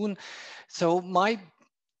addressing soon. So my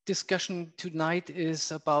discussion tonight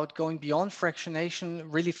is about going beyond fractionation,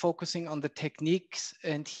 really focusing on the techniques,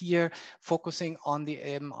 and here focusing on the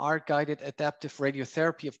MR-guided adaptive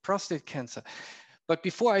radiotherapy of prostate cancer. But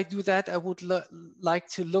before I do that, I would like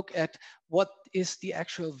to look at what is the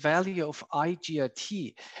actual value of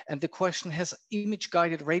IGRT. And the question, has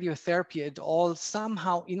image-guided radiotherapy at all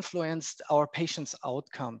somehow influenced our patients'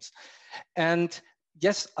 outcomes? And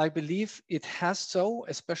yes, I believe it has so,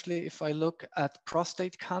 especially if I look at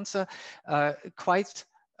prostate cancer. Quite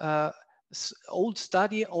old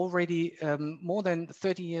study already more than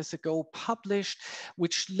 30 years ago published,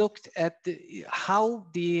 which looked at how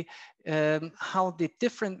the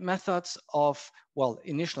different methods of, well,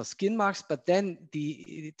 initial skin marks, but then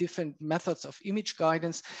the different methods of image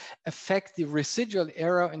guidance affect the residual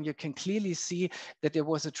error. And you can clearly see that there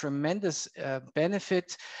was a tremendous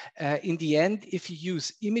benefit in the end if you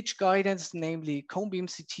use image guidance, namely cone beam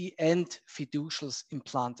CT and fiducials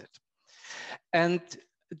implanted. And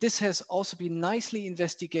this has also been nicely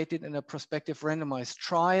investigated in a prospective randomized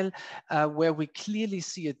trial where we clearly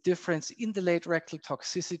see a difference in the late rectal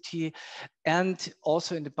toxicity and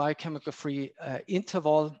also in the biochemical free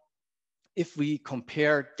interval if we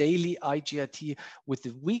compare daily IGRT with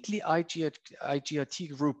the weekly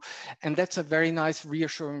IGRT group. And that's a very nice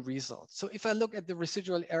reassuring result. So if I look at the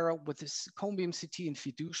residual error with this cone beam CT and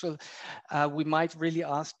fiducial, we might really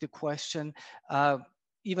ask the question,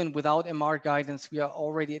 even without MR guidance, we are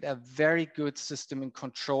already at a very good system in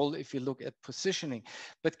control if you look at positioning.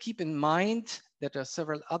 But keep in mind that there are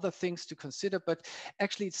several other things to consider, but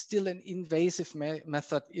actually it's still an invasive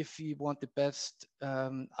method if you want the best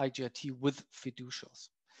IGRT with fiducials.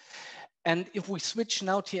 And if we switch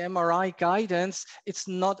now to MRI guidance, it's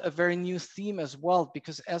not a very new theme as well,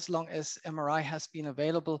 because as long as MRI has been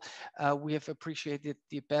available, we have appreciated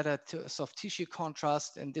the better soft tissue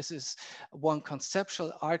contrast. And this is one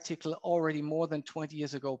conceptual article already more than 20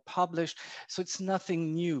 years ago published. So it's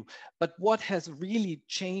nothing new. But what has really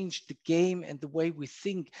changed the game and the way we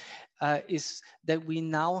think is that we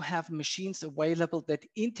now have machines available that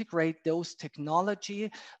integrate those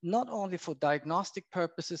technology, not only for diagnostic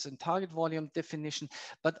purposes and target volume definition,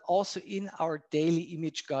 but also in our daily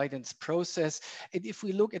image guidance process. And if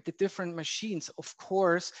we look at the different machines, of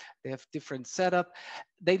course, they have different setup.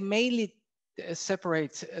 They mainly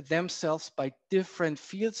separate themselves by different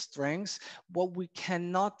field strengths. What we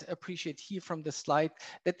cannot appreciate here from the slide,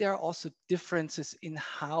 that there are also differences in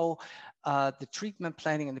how the treatment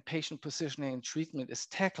planning and the patient positioning and treatment is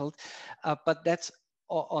tackled, but that's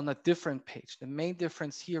on a different page. The main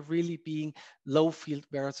difference here really being low field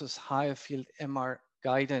versus higher field MR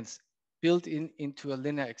guidance built into a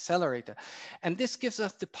linear accelerator. And this gives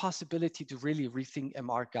us the possibility to really rethink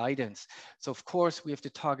MR guidance. So of course, we have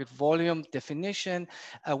the target volume definition,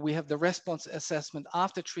 we have the response assessment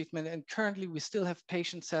after treatment, and currently we still have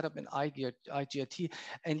patients set up in IGRT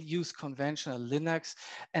and use conventional Linux.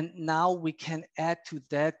 And now we can add to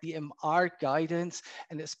that the MR guidance,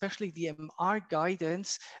 and especially the MR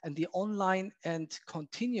guidance and the online and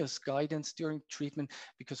continuous guidance during treatment,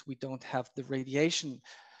 because we don't have the radiation.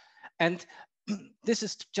 And this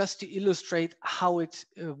is just to illustrate how it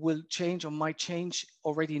will change or might change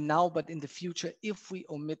already now, but in the future, if we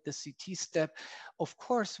omit the CT step. Of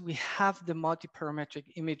course, we have the multiparametric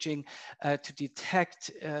imaging to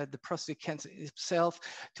detect the prostate cancer itself,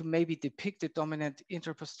 to maybe depict the dominant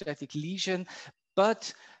intraprostatic lesion,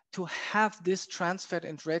 but to have this transferred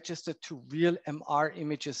and registered to real MR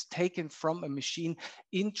images taken from a machine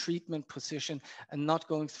in treatment position and not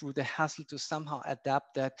going through the hassle to somehow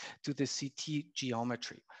adapt that to the CT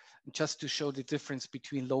geometry. And just to show the difference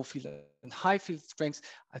between low field and high field strengths,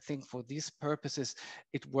 I think for these purposes,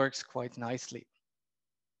 it works quite nicely.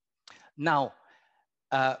 Now,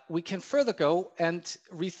 we can further go and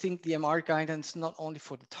rethink the MR guidance, not only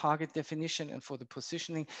for the target definition and for the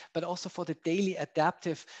positioning, but also for the daily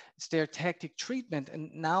adaptive stereotactic treatment.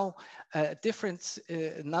 And now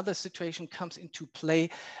another situation comes into play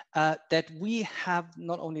that we have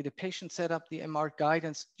not only the patient set up the MR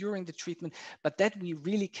guidance during the treatment, but that we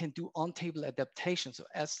really can do on-table adaptation. So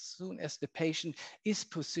as soon as the patient is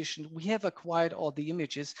positioned, we have acquired all the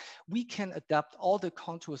images, we can adapt all the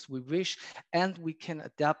contours we wish, and we can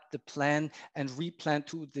adapt the plan and replan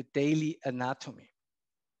to the daily anatomy.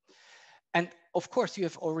 And of course, you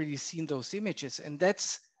have already seen those images, and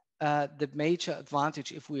that's the major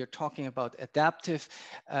advantage if we are talking about adaptive,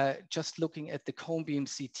 just looking at the cone beam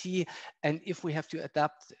CT. And if we have to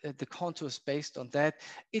adapt the contours based on that,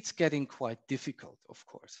 it's getting quite difficult, of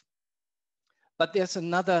course. But there's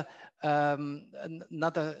another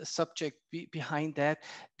subject behind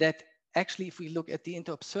that actually, if we look at the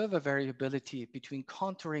inter-observer variability between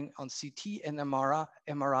contouring on CT and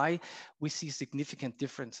MRI, we see significant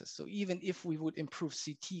differences. So even if we would improve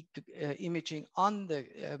CT imaging on the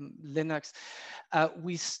Linux,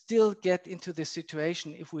 we still get into the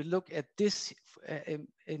situation, if we look at this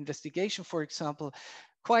investigation, for example,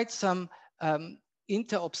 quite some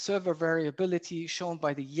inter-observer variability shown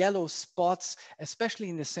by the yellow spots, especially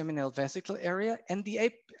in the seminal vesicle area and the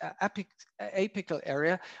apical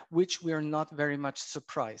area, which we are not very much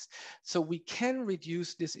surprised. So we can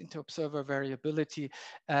reduce this inter-observer variability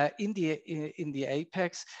in the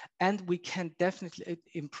apex, and we can definitely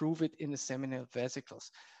improve it in the seminal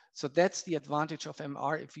vesicles. So that's the advantage of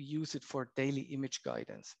MR if we use it for daily image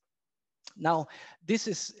guidance. Now, this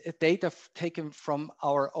is data taken from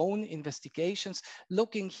our own investigations,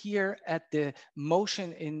 looking here at the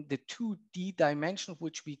motion in the 2D dimension,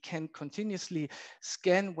 which we can continuously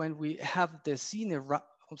scan when we have the scene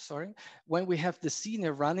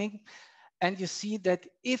running. And you see that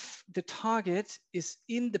if the target is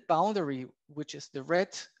in the boundary, which is the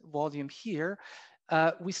red volume here,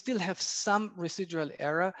 we still have some residual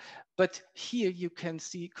error, but here you can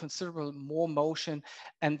see considerable more motion,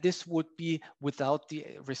 and this would be without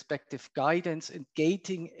the respective guidance and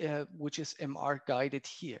gating, which is MR guided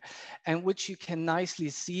here, and which you can nicely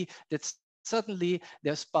see that suddenly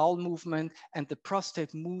there's bowel movement and the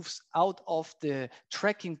prostate moves out of the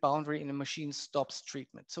tracking boundary and the machine stops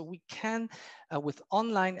treatment. So we can, with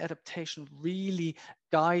online adaptation, really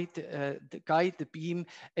guide the beam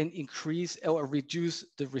and increase or reduce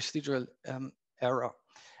the residual error.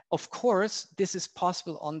 Of course, this is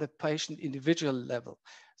possible on the patient individual level.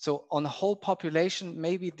 So on a whole population,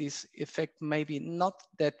 maybe this effect may be not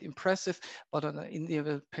that impressive, but on an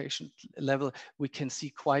individual patient level, we can see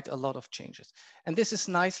quite a lot of changes. And this is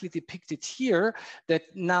nicely depicted here, that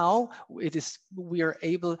now we are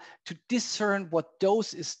able to discern what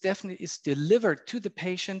dose is delivered to the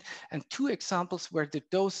patient, and 2 examples where the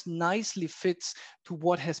dose nicely fits to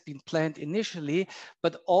what has been planned initially,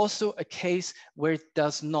 but also a case where it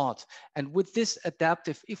does not. And with this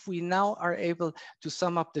adaptive, if we now are able to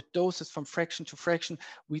sum up the doses from fraction to fraction,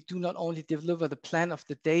 we do not only deliver the plan of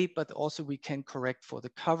the day, but also we can correct for the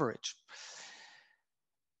coverage.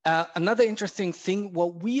 Another interesting thing,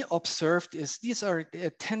 what we observed is these are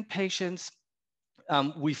 10 patients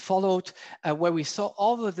we followed where we saw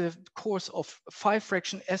over the course of 5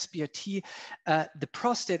 fraction SBRT, the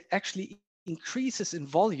prostate actually increases in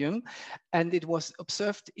volume, and it was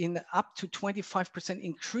observed in up to 25%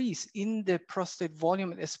 increase in the prostate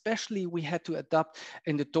volume, and especially we had to adapt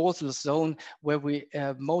in the dorsal zone where we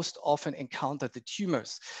most often encounter the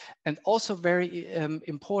tumors. And also very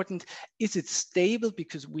important, is it stable?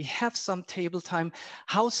 Because we have some table time.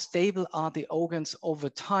 How stable are the organs over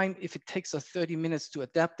time if it takes us 30 minutes to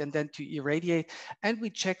adapt and then to irradiate? And we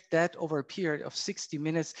checked that over a period of 60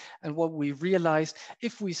 minutes. And what we realized,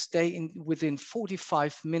 if we stay within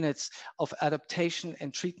 45 minutes of adaptation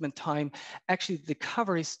and treatment time, actually the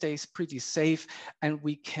coverage stays pretty safe and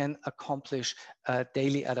we can accomplish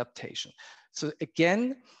daily adaptation. So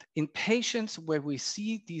again, in patients where we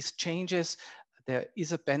see these changes, there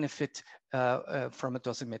is a benefit from a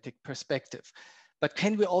dosimetric perspective. But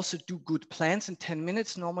can we also do good plans in 10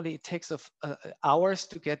 minutes? Normally it takes hours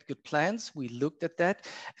to get good plans. We looked at that.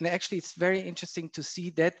 And actually it's very interesting to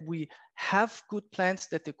see that we have good plans,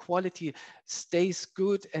 that the quality stays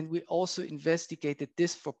good. And we also investigated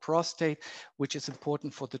this for prostate, which is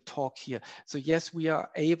important for the talk here. So yes, we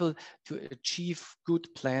are able to achieve good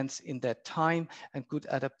plans in that time and good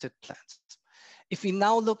adapted plans. If we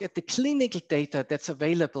now look at the clinical data that's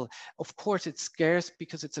available, of course it's scarce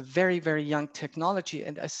because it's a very, very young technology.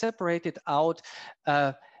 And I separated out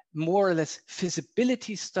more or less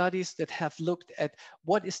feasibility studies that have looked at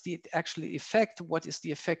what is the actual effect, what is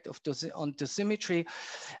the effect of on dosimetry,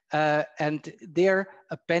 and there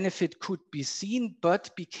a benefit could be seen,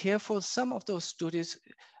 but be careful, some of those studies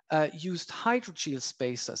used hydrogel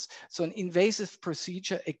spacers. So an invasive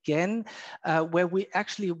procedure, again, where we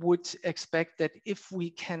actually would expect that if we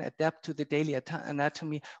can adapt to the daily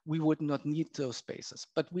anatomy, we would not need those spacers.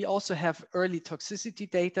 But we also have early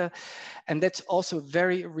toxicity data, and that's also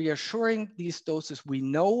very reassuring. These doses we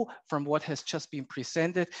know from what has just been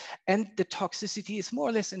presented, and the toxicity is more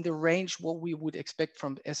or less in the range what we would expect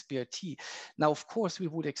from SBRT. Now, of course, we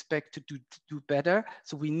would expect to do better,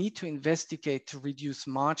 so we need to investigate to reduce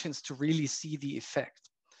margins to really see the effect.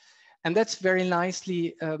 And that's very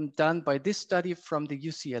nicely done by this study from the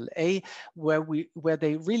UCLA, where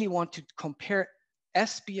they really want to compare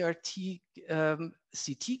SBRT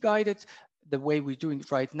CT guided, the way we're doing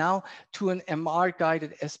it right now, to an MR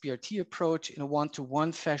guided SBRT approach in a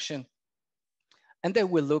one-to-one fashion. And they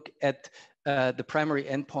will look at the primary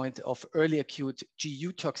endpoint of early acute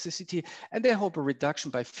GU toxicity, and they hope a reduction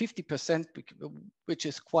by 50%, which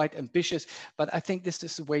is quite ambitious, but I think this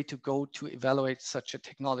is the way to go to evaluate such a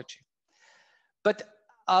technology. But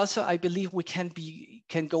also, I believe we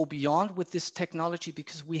can go beyond with this technology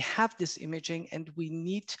because we have this imaging and we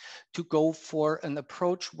need to go for an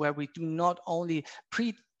approach where we do not only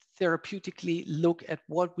therapeutically look at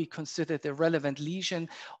what we consider the relevant lesion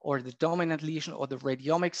or the dominant lesion or the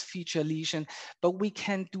radiomics feature lesion, but we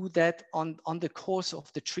can do that on the course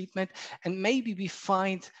of the treatment. And maybe we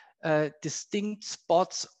find distinct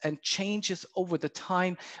spots and changes over the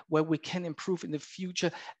time where we can improve in the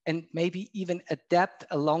future and maybe even adapt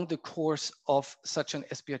along the course of such an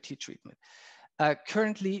SBRT treatment.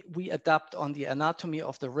 Currently, we adapt on the anatomy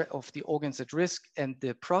of the organs at risk and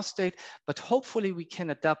the prostate, but hopefully we can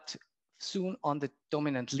adapt soon on the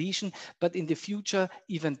dominant lesion, but in the future,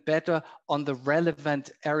 even better on the relevant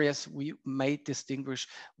areas we may distinguish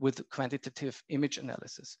with quantitative image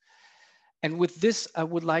analysis. And with this, I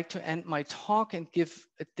would like to end my talk and give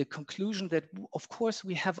the conclusion that, of course,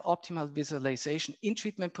 we have optimal visualization in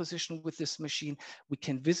treatment position with this machine. We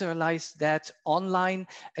can visualize that online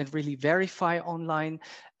and really verify online.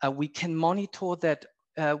 We can monitor that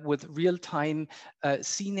with real-time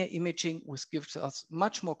CNA imaging, which gives us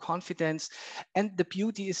much more confidence. And the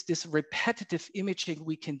beauty is this repetitive imaging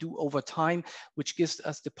we can do over time, which gives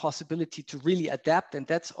us the possibility to really adapt, and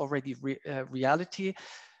that's already reality.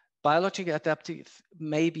 Biologically adaptive,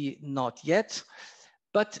 maybe not yet,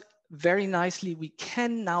 but very nicely, we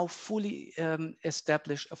can now fully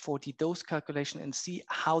establish a 4D dose calculation and see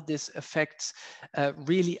how this affects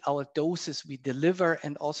really our doses we deliver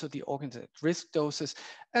and also the organs at risk doses.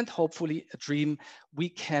 And hopefully a dream, we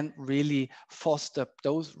can really foster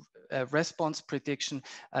those response prediction.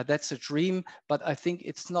 That's a dream, but I think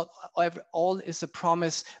it's not all is a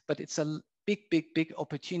promise, but it's a big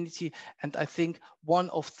opportunity. And I think one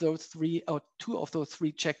of those three or two of those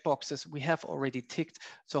three checkboxes we have already ticked.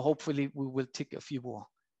 So hopefully we will tick a few more.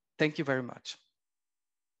 Thank you very much.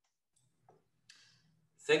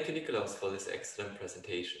 Thank you, Nicholas, for this excellent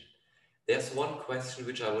presentation. There's one question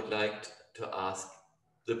which I would like to ask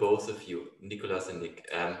the both of you, Nicholas and Nick.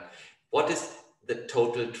 What is the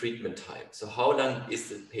total treatment time? So how long is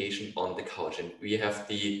the patient on the couch? And we have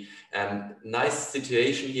the nice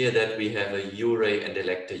situation here that we have a Uray and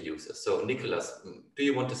Elector user. So Nicholas, do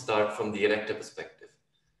you want to start from the Elector perspective?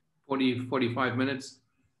 45 minutes.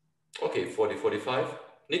 Okay, 45.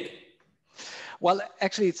 Nick? Well,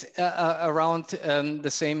 actually, it's around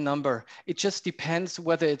the same number. It just depends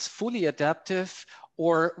whether it's fully adaptive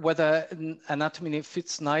or whether anatomy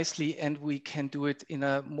fits nicely and we can do it in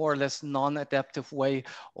a more or less non-adaptive way,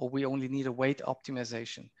 or we only need a weight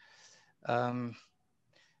optimization.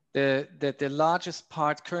 The largest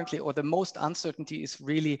part currently, or the most uncertainty, is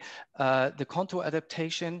really the contour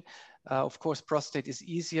adaptation. Of course, prostate is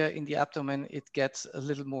easier. In the abdomen, it gets a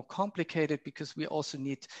little more complicated because we also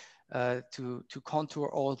need to contour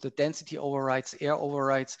all the density overrides, air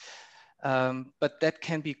overrides. But that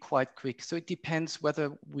can be quite quick. So it depends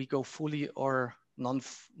whether we go fully or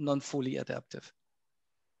non-fully adaptive.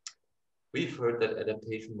 We've heard that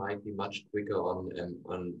adaptation might be much quicker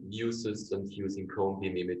on new systems using cone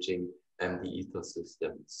beam imaging and the ether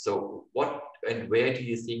system. So what and where do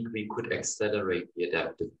you think we could accelerate the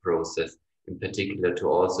adaptive process, in particular to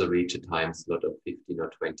also reach a time slot of 15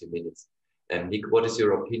 or 20 minutes? And Nick, what is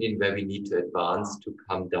your opinion where we need to advance to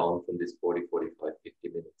come down from this 40, 45, 50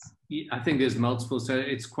 minutes? Yeah, I think there's multiple. So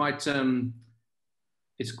it's quite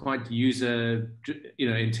user,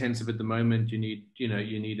 intensive at the moment. You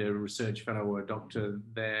need a research fellow or a doctor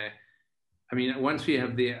there. I mean, once we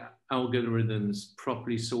have the algorithms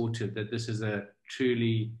properly sorted, that this is a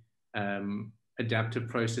truly adaptive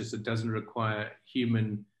process that doesn't require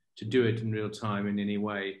human to do it in real time in any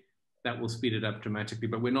way, that will speed it up dramatically.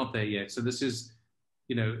 But we're not there yet. So this is,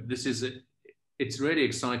 it's really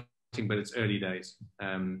exciting, but it's early days.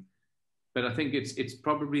 But I think it's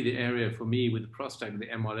probably the area for me with the prostate and the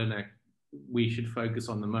MR-Linac we should focus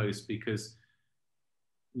on the most, because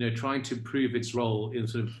trying to prove its role in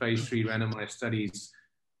sort of phase 3 randomized studies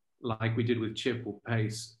like we did with CHIP or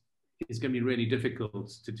PACE is going to be really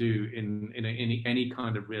difficult to do in any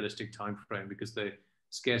kind of realistic time frame, because the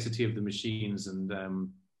scarcity of the machines and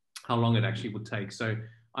how long it actually would take. So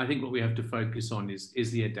I think what we have to focus on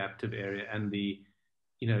is the adaptive area and the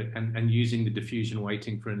and using the diffusion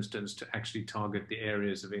weighting, for instance, to actually target the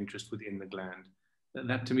areas of interest within the gland.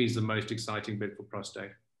 That to me is the most exciting bit for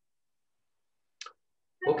prostate.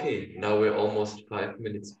 Okay, now we're almost 5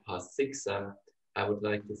 minutes past 6. I would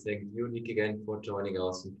like to thank you, Nick, again for joining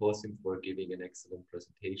our symposium, for giving an excellent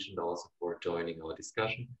presentation, also for joining our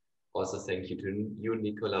discussion. Also, thank you to you,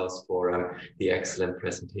 Nikolaus, for the excellent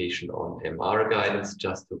presentation on MR guidance.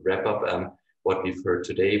 Just to wrap up what we've heard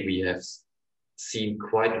today, we have seen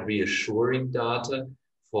quite reassuring data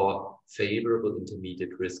for favorable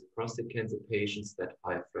intermediate risk prostate cancer patients that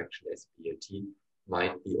high fraction SBRT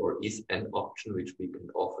might be or is an option which we can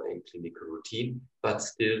offer in clinical routine, but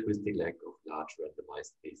still with the lack of large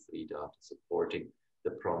randomized phase 3 data supporting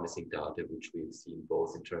the promising data which we've seen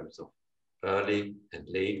both in terms of early and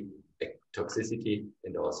late toxicity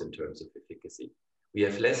and also in terms of efficacy. We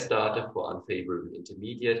have less data for unfavorable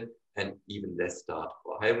intermediate and even less data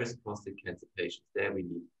for high-risk prostate cancer patients. There we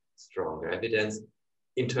need stronger evidence.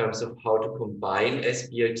 In terms of how to combine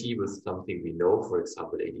SBRT with something we know, for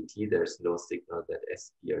example, ADT, there's no signal that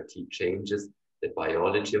SBRT changes the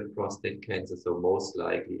biology of prostate cancer, so most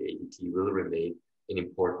likely ADT will remain an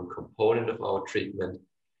important component of our treatment.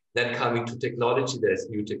 Then coming to technology, there's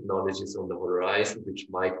new technologies on the horizon which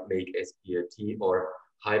might make SBRT or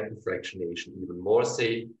hyperfractionation even more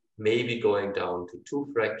safe, maybe going down to 2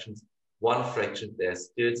 fractions. 1 fraction, there's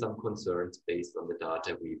still some concerns based on the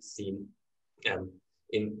data we've seen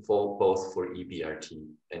both for EBRT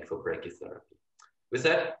and for brachytherapy. With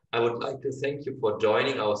that, I would like to thank you for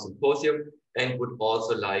joining our symposium and would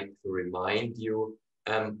also like to remind you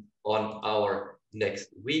on our next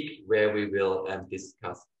week, where we will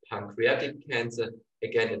discuss pancreatic cancer,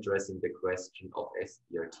 again addressing the question of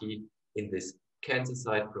SBRT in this cancer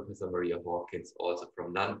site. Professor Maria Hawkins, also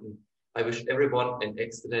from London. I wish everyone an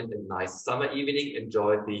excellent and nice summer evening.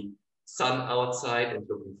 Enjoy the sun outside and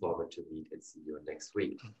looking forward to meet and see you next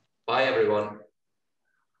week. Bye, everyone.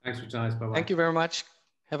 Thanks for your time. Bye-bye. Thank you very much.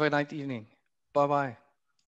 Have a nice evening. Bye-bye.